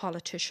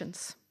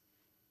politicians.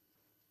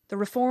 The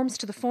reforms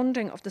to the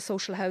funding of the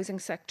social housing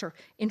sector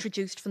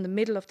introduced from the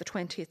middle of the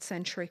 20th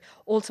century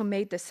also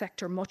made this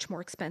sector much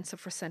more expensive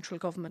for central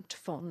government to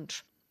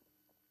fund.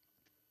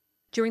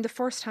 During the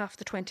first half of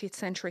the 20th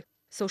century,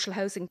 social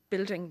housing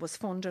building was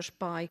funded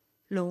by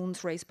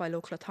loans raised by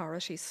local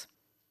authorities.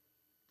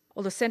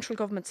 Although central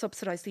government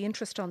subsidised the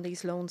interest on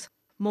these loans,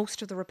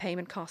 most of the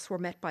repayment costs were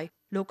met by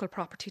local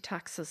property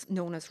taxes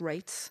known as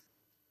rates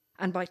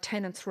and by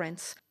tenants'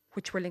 rents,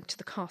 which were linked to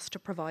the cost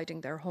of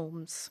providing their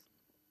homes.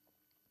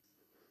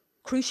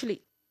 Crucially,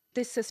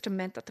 this system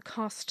meant that the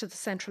cost to the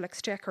central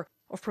exchequer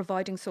of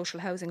providing social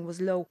housing was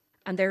low,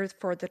 and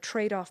therefore the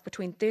trade-off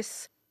between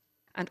this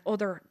and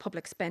other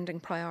public spending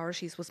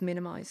priorities was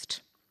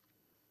minimised.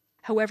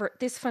 However,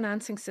 this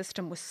financing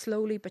system was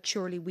slowly but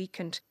surely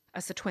weakened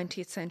as the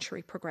 20th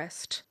century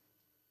progressed.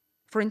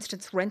 For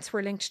instance, rents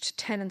were linked to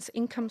tenants'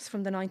 incomes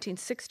from the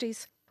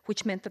 1960s,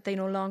 which meant that they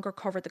no longer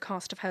covered the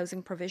cost of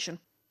housing provision.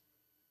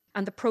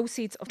 And the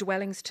proceeds of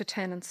dwellings to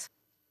tenants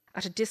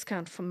at a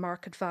discount from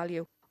market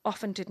value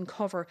often didn't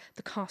cover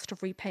the cost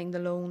of repaying the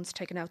loans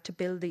taken out to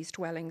build these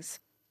dwellings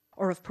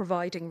or of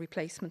providing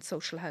replacement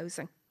social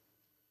housing.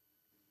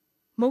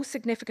 Most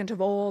significant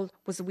of all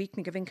was the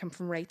weakening of income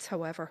from rates,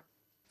 however,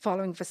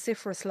 following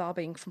vociferous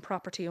lobbying from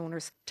property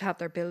owners to have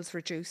their bills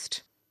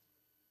reduced.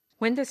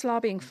 When this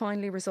lobbying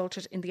finally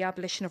resulted in the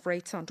abolition of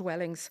rates on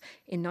dwellings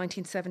in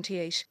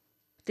 1978,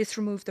 this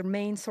removed the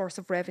main source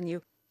of revenue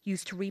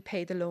used to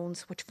repay the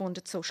loans which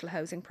funded social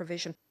housing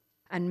provision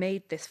and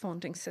made this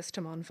funding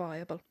system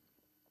unviable.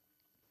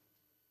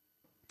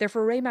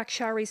 Therefore, Ray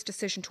McSharry's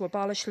decision to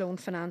abolish loan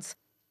finance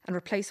and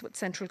replace it with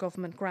central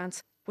government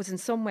grants was in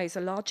some ways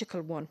a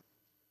logical one.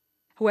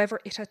 However,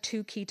 it had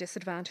two key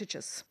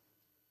disadvantages.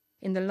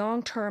 In the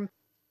long term,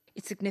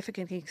 it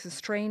significantly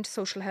constrained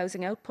social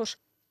housing output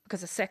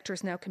because the sector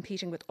is now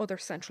competing with other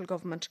central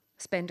government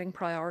spending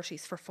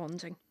priorities for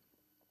funding.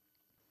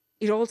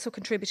 It also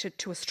contributed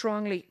to a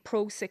strongly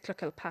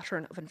pro-cyclical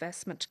pattern of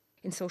investment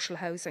in social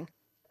housing,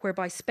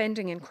 whereby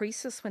spending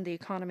increases when the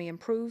economy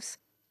improves,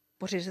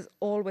 but it is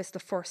always the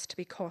first to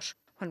be cut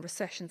when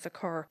recessions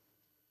occur,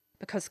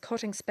 because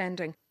cutting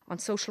spending on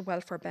social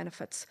welfare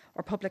benefits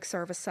or public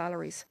service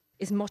salaries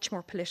is much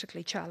more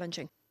politically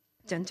challenging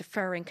than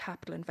deferring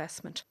capital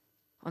investment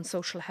on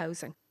social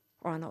housing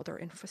or on other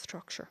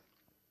infrastructure.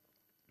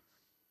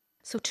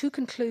 So to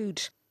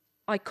conclude,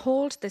 I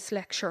called this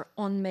lecture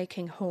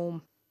Unmaking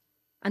Home,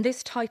 and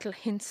this title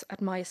hints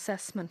at my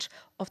assessment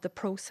of the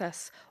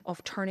process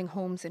of turning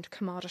homes into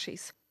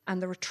commodities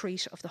and the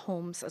retreat of the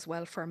homes as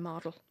welfare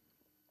model.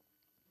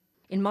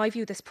 In my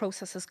view, this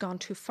process has gone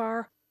too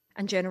far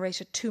and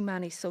generated too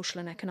many social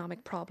and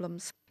economic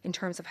problems in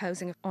terms of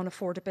housing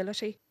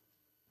unaffordability,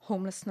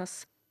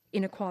 homelessness,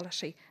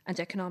 inequality and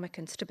economic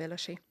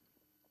instability.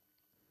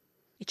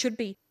 It should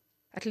be,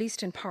 at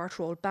least in part,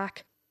 rolled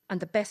back, and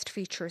the best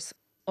features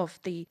of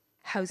the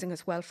housing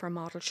as welfare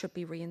model should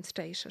be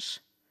reinstated.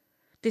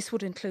 This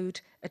would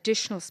include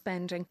additional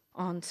spending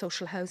on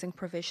social housing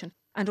provision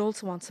and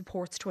also on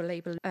supports to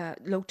enable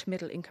low to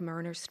middle income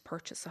earners to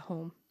purchase a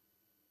home.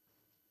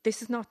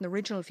 This is not an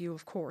original view,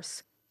 of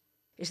course.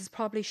 It is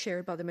probably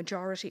shared by the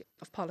majority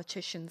of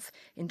politicians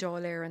in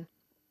Dáil Éireann.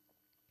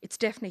 It's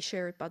definitely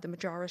shared by the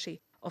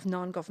majority of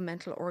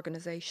non-governmental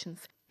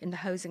organisations in the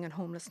housing and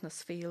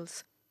homelessness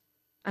fields,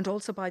 and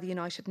also by the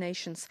United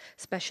Nations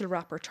Special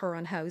Rapporteur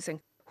on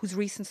Housing, whose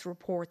recent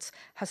reports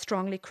has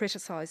strongly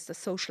criticised the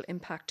social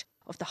impact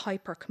of the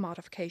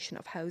hyper-commodification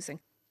of housing,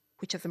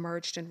 which has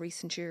emerged in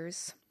recent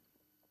years.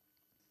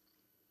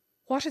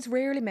 What is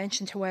rarely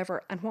mentioned,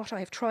 however, and what I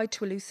have tried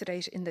to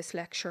elucidate in this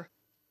lecture,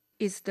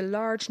 is the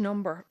large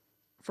number,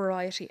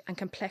 variety and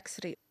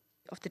complexity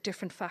of the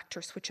different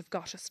factors which have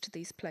got us to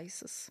these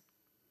places.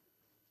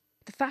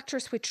 The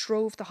factors which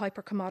drove the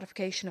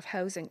hyper-commodification of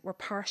housing were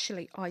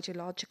partially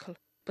ideological,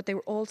 but they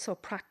were also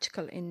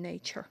practical in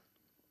nature.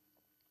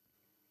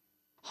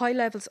 High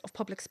levels of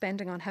public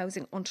spending on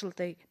housing until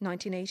the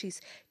 1980s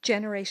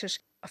generated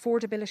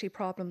affordability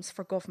problems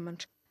for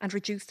government and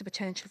reduced the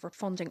potential for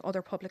funding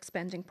other public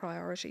spending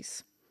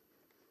priorities.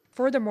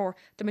 Furthermore,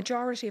 the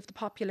majority of the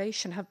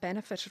population have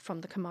benefited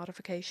from the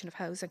commodification of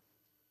housing,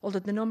 although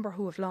the number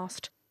who have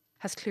lost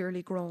has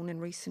clearly grown in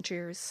recent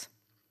years.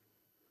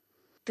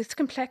 This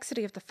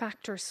complexity of the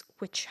factors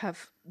which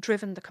have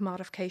driven the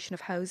commodification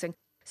of housing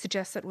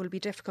suggests that it will be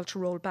difficult to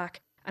roll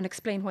back and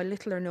explain why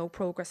little or no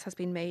progress has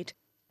been made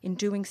in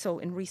doing so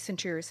in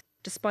recent years,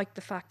 despite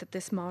the fact that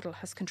this model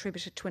has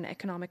contributed to an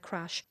economic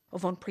crash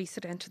of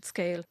unprecedented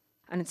scale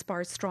and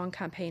inspired strong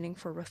campaigning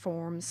for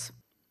reforms.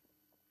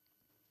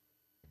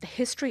 The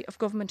history of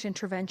government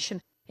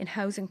intervention in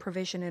housing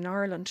provision in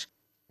Ireland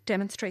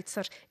demonstrates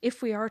that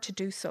if we are to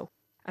do so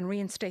and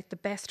reinstate the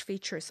best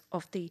features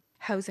of the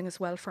housing as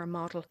welfare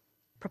model,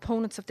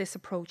 proponents of this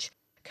approach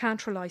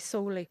can't rely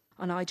solely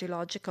on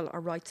ideological or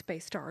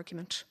rights-based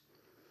argument.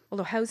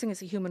 Although housing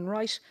is a human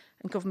right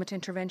and government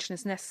intervention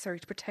is necessary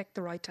to protect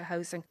the right to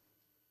housing,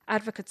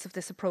 advocates of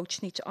this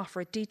approach need to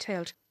offer a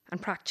detailed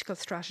and practical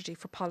strategy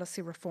for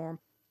policy reform,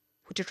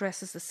 which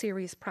addresses the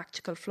serious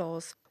practical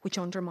flaws which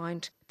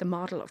undermined the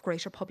model of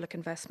greater public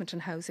investment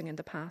in housing in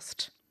the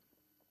past.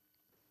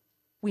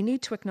 We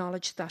need to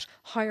acknowledge that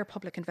higher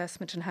public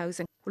investment in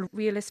housing will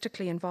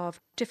realistically involve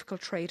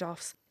difficult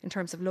trade-offs in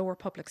terms of lower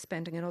public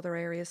spending in other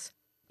areas,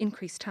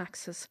 increased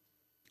taxes,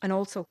 and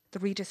also the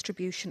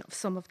redistribution of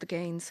some of the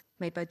gains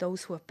made by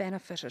those who have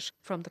benefited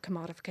from the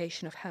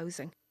commodification of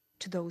housing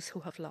to those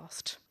who have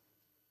lost.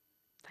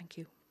 Thank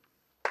you.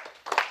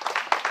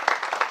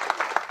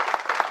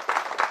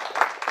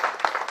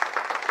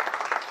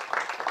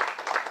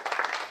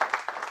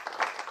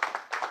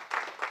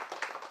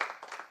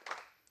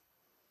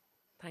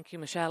 Thank you,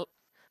 Michelle.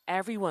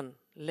 everyone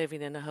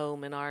living in a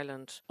home in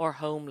Ireland or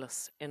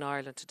homeless in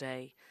Ireland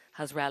today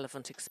has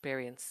relevant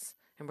experience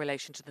in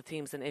relation to the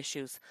themes and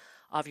issues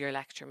of your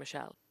lecture,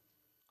 Michelle.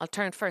 I'll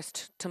turn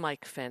first to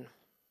Mike Finn.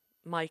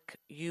 Mike,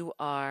 you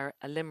are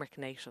a Limerick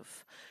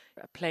native,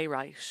 a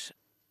playwright.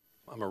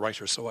 I'm a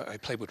writer, so I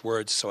play with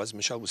words. So as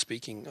Michelle was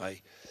speaking,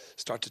 I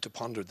started to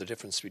ponder the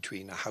difference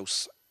between a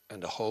house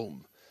and a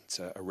home. It's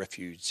a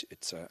refuge,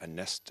 it's a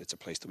nest, it's a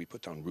place that we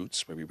put down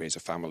roots, where we raise a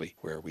family,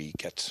 where we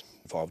get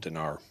involved in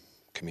our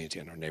community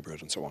and our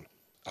neighbourhood and so on.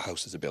 A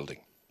house is a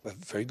building. A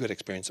very good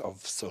experience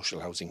of social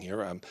housing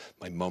here.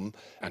 My mum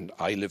and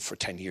I lived for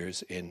 10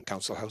 years in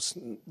Council House,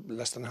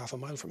 less than half a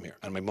mile from here.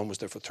 And my mum was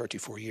there for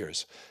 34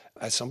 years.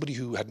 As somebody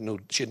who had no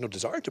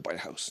desire to buy a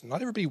house.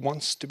 Not everybody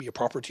wants to be a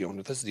property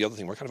owner. This is the other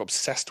thing. We're kind of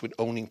obsessed with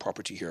owning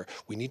property here.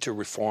 We need to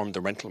reform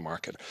the rental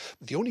market.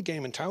 The only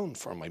game in town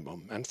for my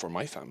mum and for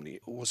my family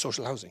was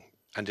social housing.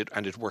 And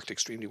it worked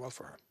extremely well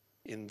for her.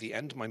 In the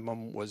end, my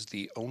mum was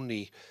the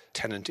only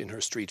tenant in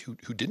her street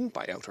who didn't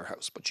buy out her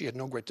house, but she had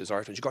no great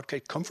desire to, and she got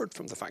great comfort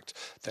from the fact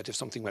that if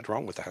something went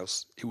wrong with the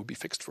house, it would be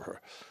fixed for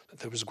her.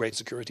 There was great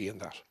security in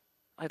that.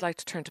 I'd like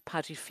to turn to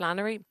Paddy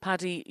Flannery.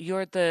 Paddy,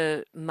 you're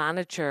the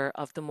manager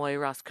of the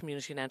Moyross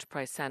Community and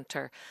Enterprise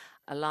Centre,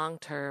 a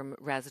long-term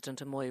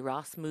resident of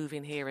Moyross,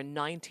 moving here in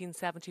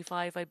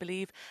 1975, I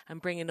believe,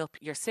 and bringing up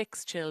your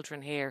 6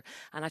 children here.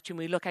 And actually,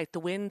 when we look out the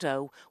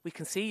window, we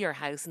can see your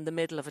house in the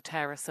middle of a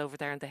terrace over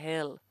there on the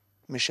hill.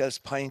 Michelle's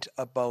point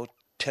about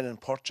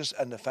tenant purchase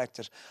and the fact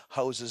that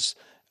houses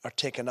are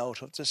taken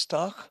out of the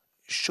stock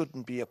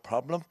shouldn't be a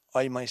problem.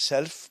 I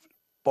myself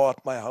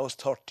bought my house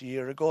 30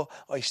 years ago.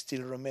 I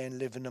still remain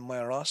living in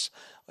Moyross.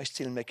 I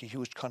still make a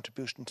huge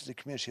contribution to the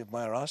community of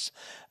Moyross.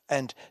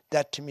 And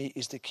that to me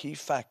is the key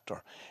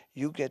factor.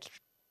 You get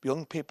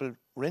young people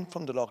rent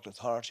from the local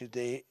authority,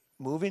 they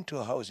move into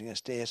a housing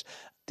estate,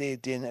 they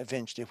then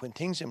eventually, when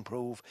things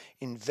improve,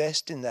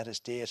 invest in that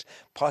estate,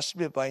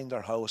 possibly buying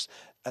their house,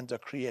 and they're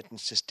creating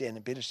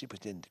sustainability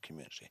within the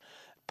community.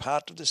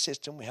 Part of the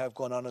system we have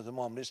going on at the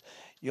moment is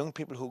young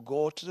people who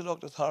go to the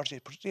local authority,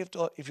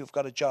 particularly if you've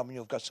got a job and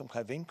you've got some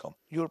kind of income,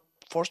 your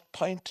first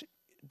point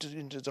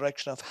in the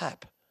direction of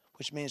HAP,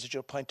 which means that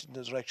you're pointing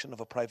in the direction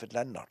of a private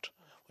landlord,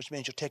 which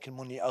means you're taking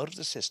money out of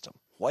the system.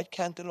 Why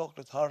can't the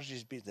local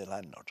authorities be the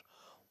landlord?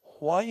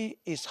 Why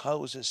is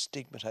houses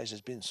stigmatised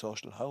as being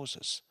social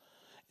houses?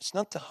 It's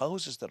not the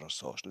houses that are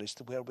social, it's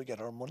where we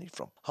get our money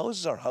from.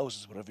 Houses are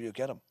houses wherever you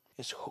get them.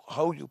 It's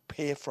how you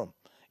pay for them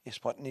is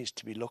what needs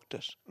to be looked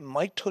at.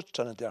 Mike touched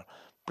on it there.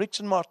 Bricks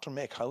and mortar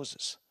make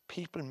houses.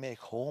 People make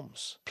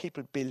homes.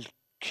 People build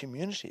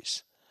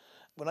communities.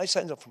 When I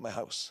signed up for my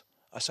house,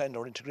 I signed a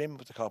rent agreement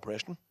with the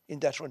corporation. In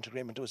that rent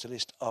agreement, there was a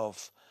list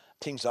of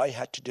things I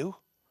had to do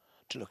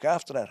to look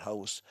after that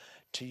house,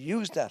 to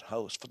use that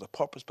house for the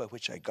purpose by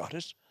which I got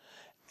it.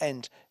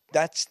 And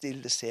that's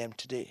still the same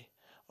today.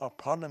 Our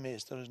problem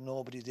is there is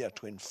nobody there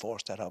to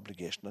enforce that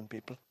obligation on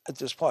people. And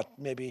there's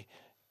maybe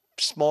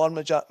small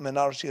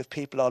minority of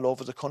people all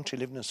over the country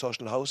living in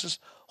social houses,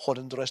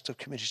 holding the rest of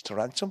communities to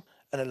ransom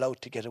and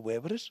allowed to get away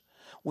with it.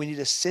 We need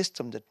a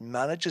system that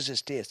manages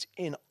estates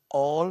in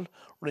all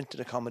rented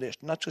accommodation,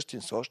 not just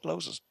in social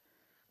houses.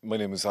 My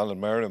name is Alan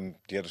Maher. I'm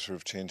the editor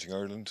of Changing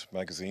Ireland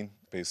magazine,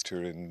 based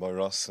here in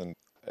Moyross. And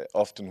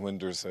often when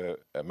there's a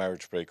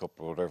marriage breakup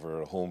or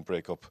whatever, a home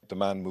breakup, the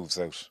man moves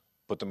out.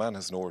 But the man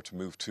has nowhere to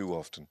move to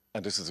often.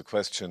 And this is a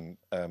question,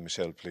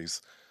 Michelle,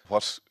 please.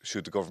 What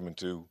should the government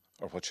do,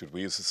 or what should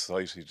we as a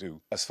society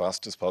do, as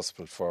fast as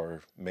possible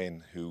for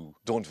men who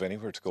don't have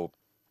anywhere to go?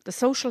 The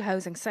social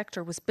housing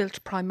sector was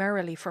built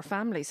primarily for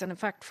families, and in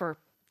fact for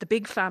the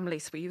big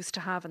families we used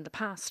to have in the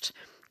past.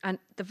 And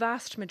the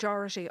vast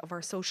majority of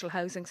our social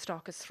housing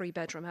stock is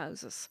 3-bedroom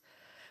houses.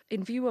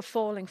 In view of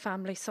falling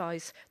family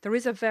size, there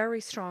is a very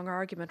strong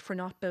argument for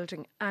not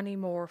building any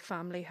more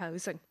family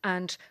housing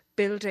and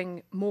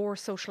building more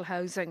social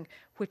housing,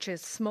 which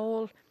is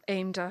small,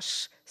 aimed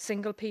at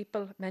single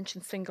people,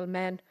 mentioned single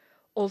men,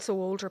 also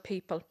older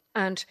people,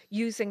 and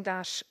using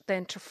that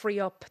then to free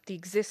up the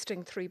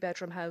existing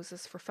 3-bedroom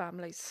houses for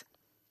families.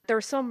 There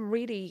are some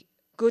really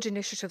good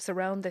initiatives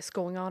around this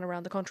going on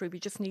around the country. We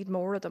just need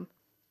more of them.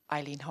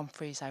 Eileen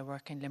Humphreys, I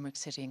work in Limerick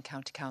City and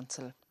County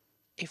Council.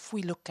 If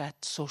we look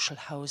at social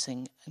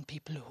housing and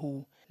people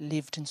who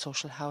lived in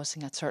social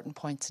housing at certain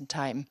points in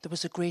time, there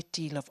was a great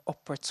deal of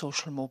upward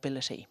social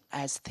mobility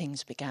as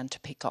things began to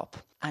pick up.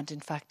 And in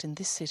fact, in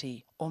this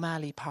city,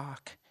 O'Malley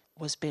Park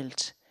was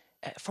built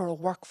for a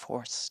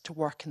workforce to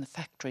work in the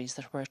factories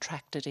that were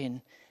attracted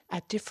in.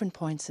 At different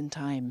points in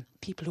time,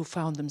 people who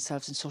found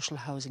themselves in social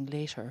housing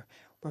later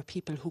were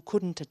people who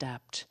couldn't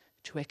adapt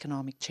to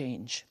economic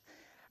change.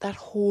 That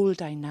whole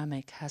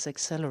dynamic has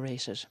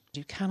accelerated.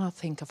 You cannot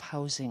think of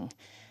housing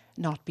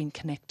not being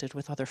connected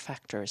with other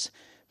factors,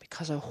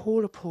 because our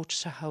whole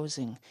approach to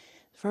housing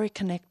is very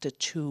connected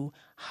to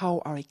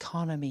how our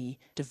economy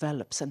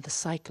develops and the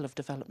cycle of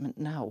development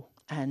now,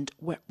 and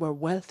where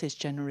wealth is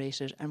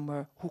generated and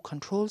who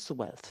controls the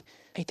wealth.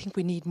 I think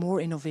we need more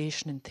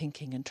innovation in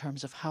thinking in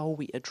terms of how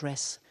we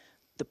address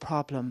the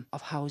problem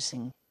of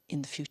housing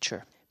in the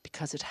future,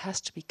 because it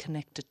has to be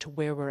connected to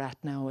where we're at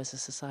now as a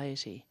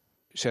society.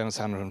 Seamus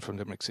Hanrahan from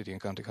Limerick City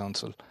and County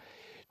Council.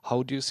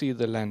 How do you see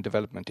the Land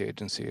Development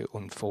Agency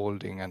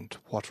unfolding, and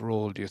what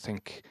role do you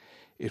think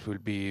it will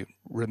be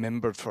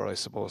remembered for, I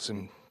suppose,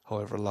 in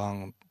however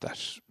long that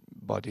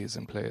body is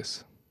in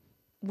place?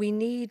 We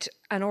need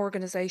an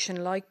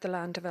organisation like the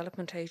Land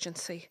Development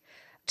Agency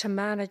to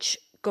manage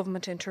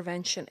government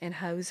intervention in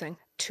housing,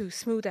 to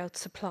smooth out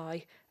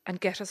supply and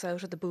get us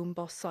out of the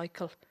boom-bust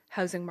cycle,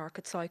 housing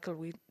market cycle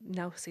we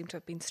now seem to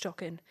have been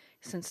stuck in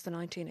since the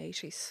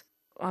 1980s.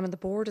 I'm on the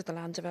board of the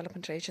Land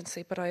Development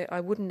Agency, but I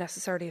wouldn't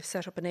necessarily have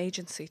set up an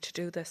agency to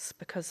do this,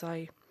 because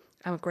I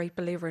am a great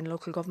believer in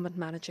local government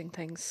managing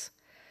things.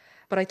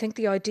 But I think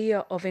the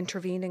idea of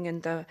intervening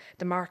in the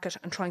market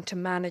and trying to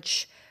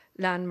manage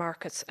land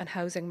markets and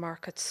housing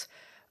markets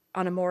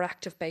on a more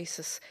active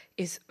basis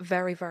is a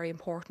very, very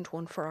important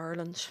one for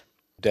Ireland.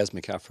 Des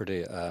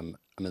McCafferty, I'm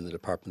in the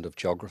Department of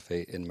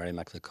Geography in Mary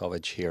Immaculate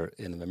College here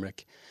in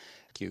Limerick.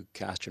 You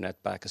cast your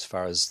net back as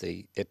far as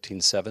the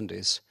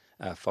 1870s,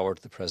 forward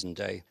to the present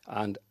day.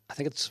 And I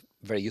think it's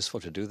very useful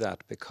to do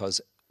that,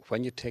 because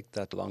when you take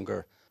that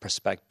longer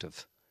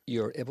perspective,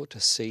 you're able to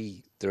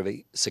see the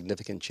really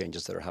significant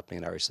changes that are happening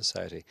in Irish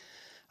society.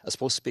 I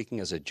suppose, speaking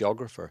as a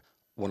geographer,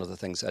 one of the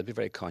things I'd be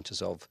very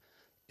conscious of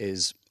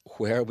is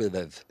where we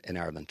live in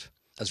Ireland.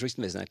 As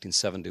recently as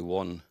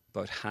 1971,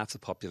 about half the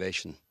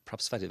population,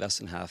 perhaps slightly less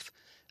than half,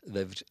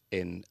 lived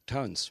in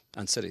towns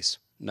and cities.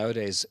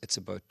 Nowadays, it's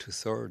about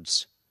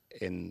 2/3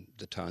 in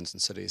the towns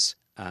and cities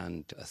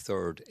and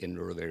 1/3 in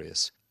rural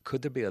areas.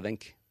 Could there be a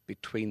link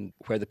between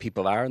where the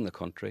people are in the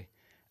country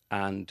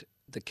and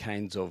the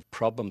kinds of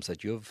problems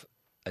that you've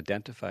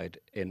identified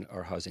in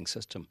our housing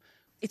system?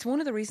 It's one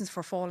of the reasons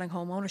for falling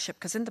home ownership,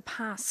 because in the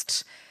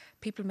past,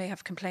 people may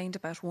have complained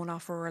about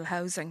one-off rural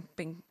housing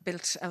being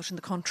built out in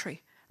the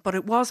country, but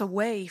it was a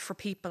way for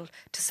people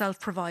to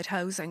self-provide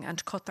housing and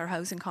to cut their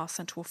housing costs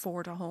and to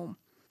afford a home.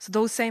 So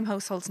those same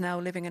households now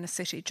living in a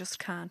city just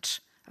can't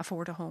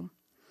afford a home.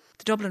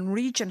 The Dublin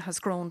region has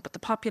grown, but the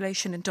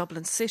population in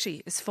Dublin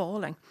city is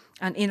falling,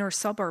 and inner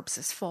suburbs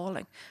is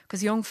falling,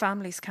 because young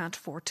families can't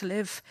afford to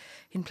live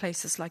in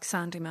places like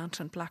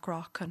Sandymount and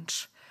Blackrock and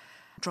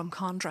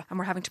Drumcondra, and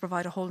we're having to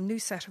provide a whole new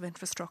set of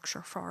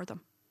infrastructure for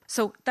them.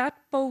 So that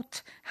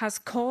both has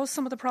caused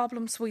some of the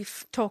problems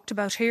we've talked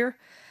about here.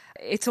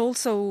 It's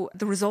also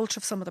the result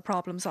of some of the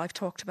problems I've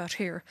talked about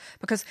here,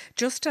 because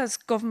just as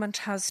government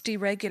has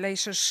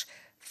deregulated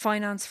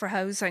finance for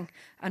housing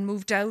and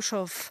moved out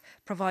of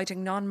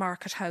providing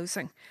non-market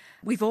housing,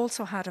 we've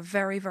also had a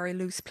very, very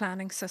loose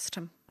planning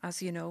system,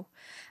 as you know,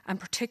 and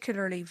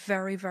particularly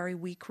very, very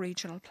weak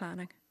regional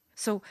planning.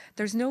 So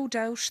there's no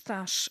doubt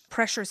that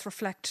pressures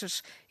reflected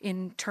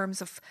in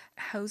terms of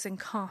housing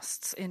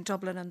costs in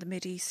Dublin and the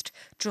Mid-East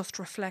just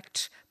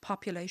reflect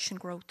population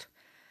growth.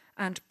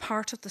 And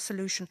part of the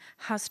solution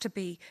has to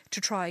be to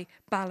try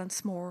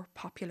balance more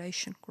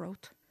population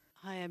growth.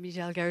 Hi, I'm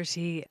Michelle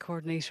Garrity,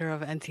 Coordinator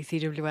of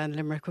NCCWN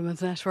Limerick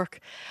Women's Network.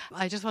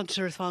 I just wanted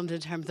to respond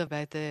in terms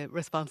about the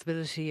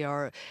responsibility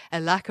or a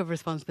lack of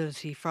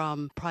responsibility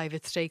from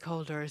private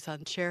stakeholders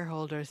and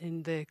shareholders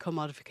in the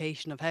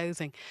commodification of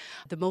housing.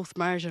 The most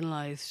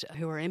marginalised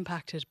who are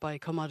impacted by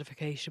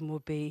commodification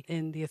would be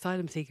in the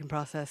asylum seeking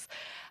process.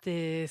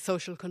 The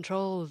social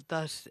control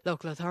that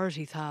local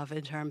authorities have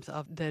in terms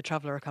of the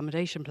traveller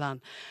accommodation plan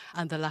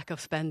and the lack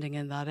of spending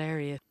in that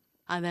area.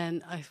 And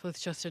then I suppose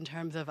just in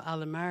terms of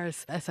Alan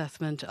Maher's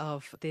assessment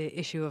of the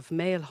issue of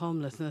male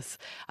homelessness,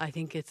 I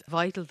think it's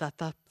vital that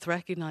that's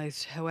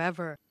recognised.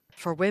 However,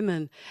 for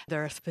women,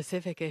 there are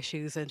specific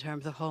issues in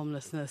terms of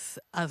homelessness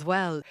as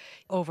well.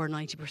 Over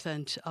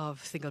 90%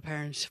 of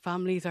single-parent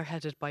families are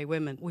headed by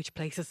women, which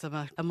places them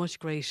at a much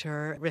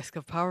greater risk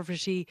of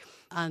poverty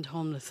and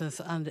homelessness.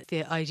 And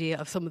the idea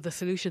of some of the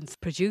solutions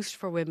produced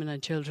for women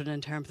and children in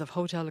terms of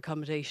hotel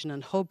accommodation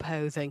and hub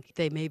housing,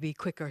 they may be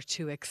quicker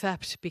to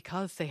accept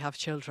because they have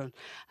children.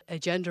 A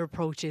gender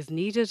approach is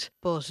needed,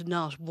 but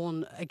not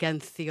one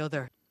against the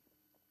other.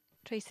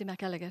 Tracy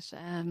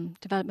McElligott,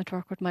 Development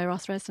Work with My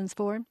Ross Residents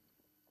Forum.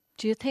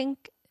 Do you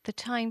think the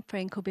time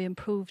frame could be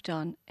improved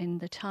on in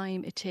the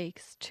time it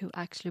takes to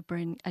actually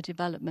bring a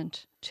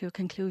development to a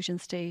conclusion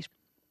state?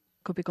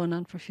 Could be going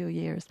on for a few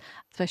years,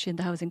 especially in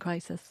the housing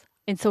crisis.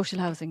 In social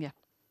housing, yeah.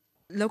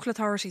 Local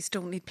authorities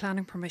don't need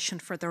planning permission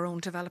for their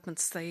own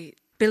developments. They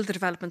build the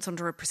developments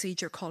under a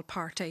procedure called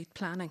Part 8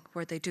 planning,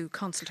 where they do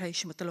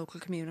consultation with the local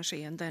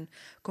community and then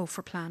go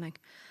for planning.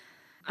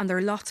 And there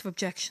are lots of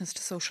objections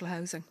to social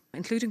housing,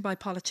 including by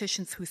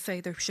politicians who say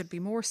there should be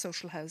more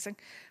social housing.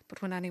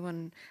 But when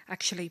anyone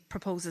actually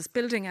proposes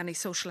building any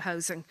social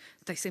housing,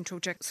 they seem to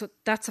object. So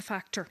that's a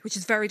factor which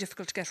is very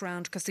difficult to get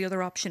around, because the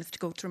other option is to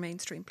go through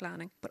mainstream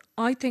planning. But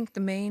I think the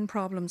main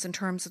problems in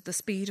terms of the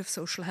speed of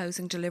social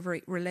housing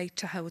delivery relate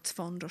to how it's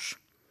funded.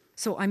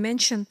 So I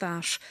mentioned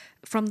that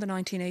from the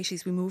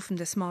 1980s we moved from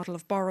this model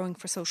of borrowing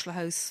for social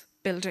house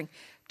building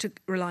to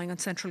relying on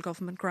central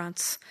government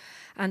grants.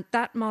 And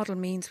that model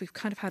means we've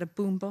kind of had a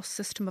boom-bust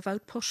system of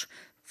output.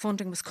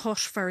 Funding was cut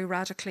very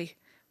radically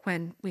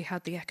when we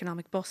had the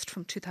economic bust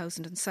from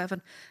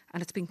 2007,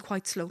 and it's been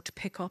quite slow to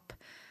pick up.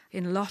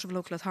 In a lot of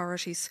local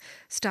authorities,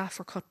 staff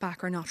are cut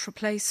back or not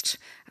replaced,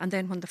 and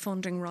then when the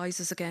funding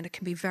rises again, it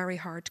can be very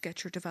hard to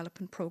get your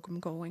development programme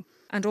going.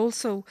 And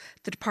also,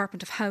 the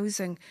Department of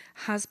Housing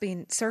has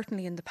been,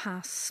 certainly in the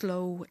past,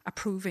 slow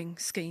approving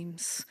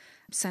schemes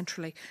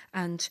centrally,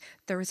 and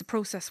there is a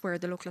process where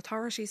the local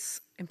authorities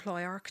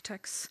employ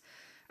architects,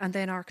 and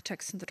then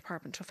architects in the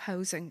Department of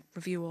Housing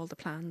review all the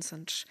plans,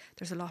 and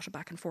there's a lot of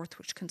back and forth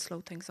which can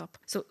slow things up.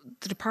 So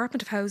the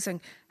Department of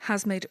Housing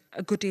has made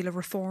a good deal of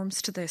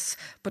reforms to this,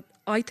 but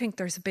I think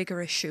there's a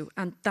bigger issue,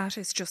 and that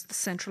is just the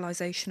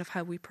centralisation of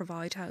how we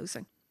provide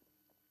housing.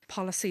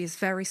 Policy is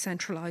very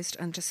centralised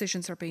and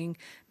decisions are being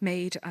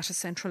made at a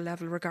central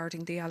level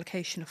regarding the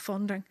allocation of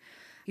funding,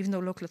 even though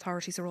local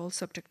authorities are all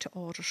subject to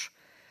audit.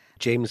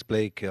 James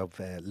Blake of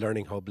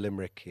Learning Hub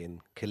Limerick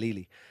in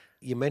Killeely.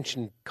 You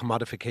mentioned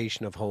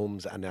commodification of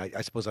homes, and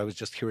I suppose I was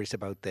just curious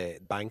about the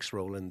bank's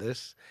role in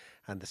this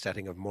and the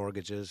setting of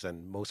mortgages,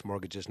 and most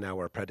mortgages now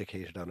are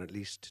predicated on at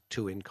least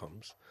 2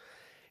 incomes.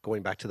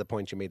 Going back to the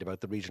point you made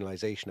about the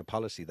regionalisation of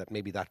policy, that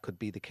maybe that could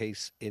be the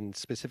case in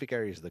specific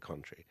areas of the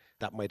country.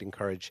 That might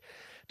encourage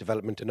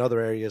development in other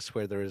areas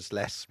where there is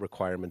less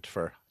requirement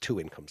for 2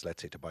 incomes,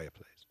 let's say, to buy a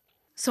place.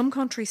 Some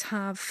countries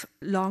have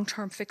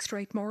long-term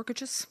fixed-rate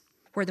mortgages,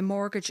 where the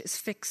mortgage is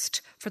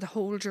fixed for the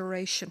whole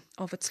duration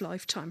of its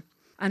lifetime.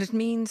 And it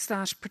means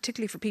that,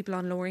 particularly for people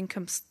on lower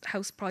incomes,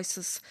 house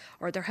prices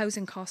or their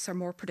housing costs are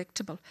more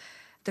predictable.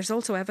 There's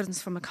also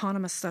evidence from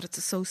economists that it's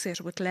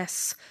associated with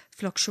less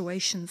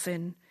fluctuations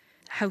in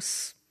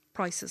house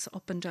prices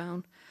up and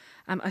down.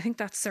 I think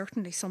that's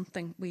certainly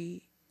something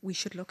we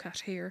should look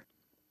at here.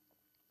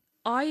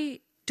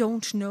 I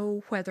don't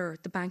know whether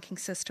the banking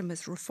system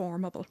is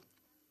reformable,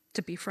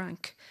 to be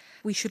frank.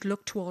 We should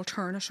look to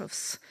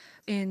alternatives.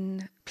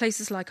 In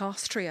places like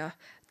Austria,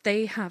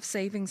 they have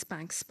savings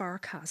banks,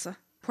 Sparkasse,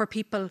 where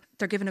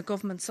they're given a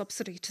government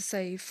subsidy to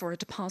save for a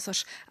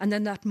deposit, and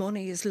then that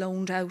money is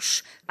loaned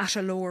out at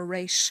a lower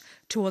rate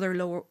to other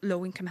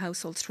low-income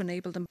households to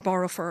enable them to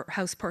borrow for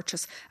house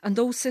purchase. And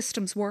those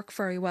systems work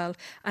very well.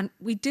 And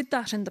we did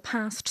that in the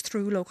past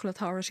through local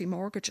authority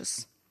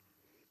mortgages.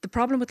 The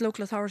problem with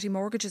local authority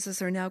mortgages is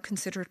they're now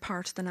considered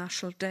part of the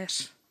national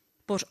debt.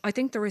 But I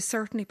think there is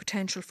certainly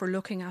potential for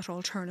looking at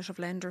alternative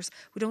lenders.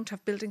 We don't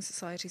have building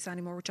societies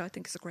anymore, which I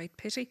think is a great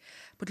pity,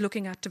 but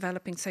looking at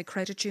developing, say,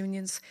 credit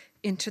unions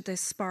into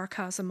this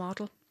Sparkasse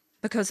model.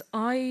 Because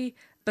I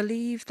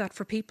believe that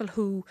for people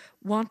who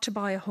want to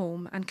buy a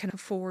home and can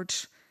afford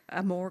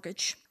a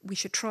mortgage, we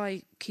should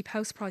try keep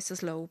house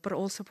prices low, but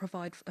also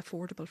provide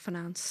affordable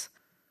finance.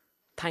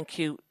 Thank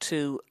you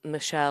to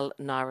Michelle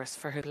Norris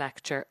for her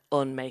lecture,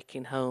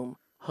 Unmaking Home,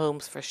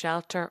 Homes for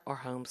Shelter or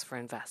Homes for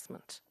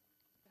Investment.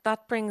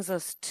 That brings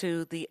us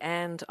to the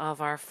end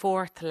of our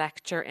 4th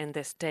lecture in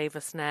this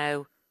Davis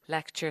Now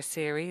lecture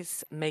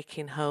series,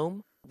 Making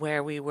Home,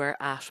 where we were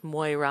at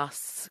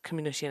Moyross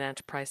Community and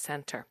Enterprise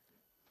Centre.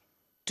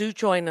 Do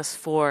join us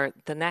for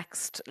the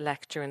next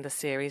lecture in the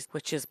series,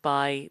 which is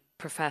by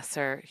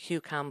Professor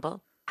Hugh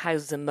Campbell,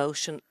 Houses in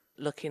Motion,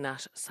 looking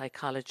at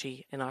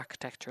psychology in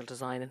architectural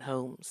design in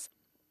homes.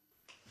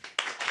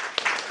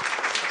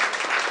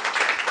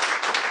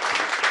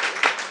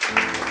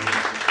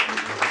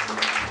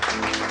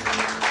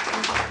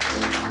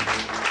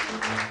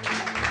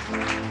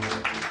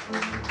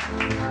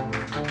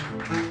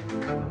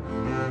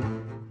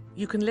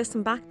 You can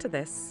listen back to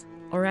this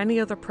or any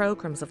other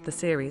programmes of the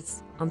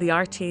series on the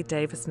RTE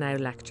Davis Now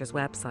Lectures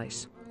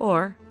website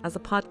or as a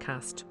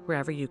podcast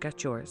wherever you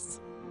get yours.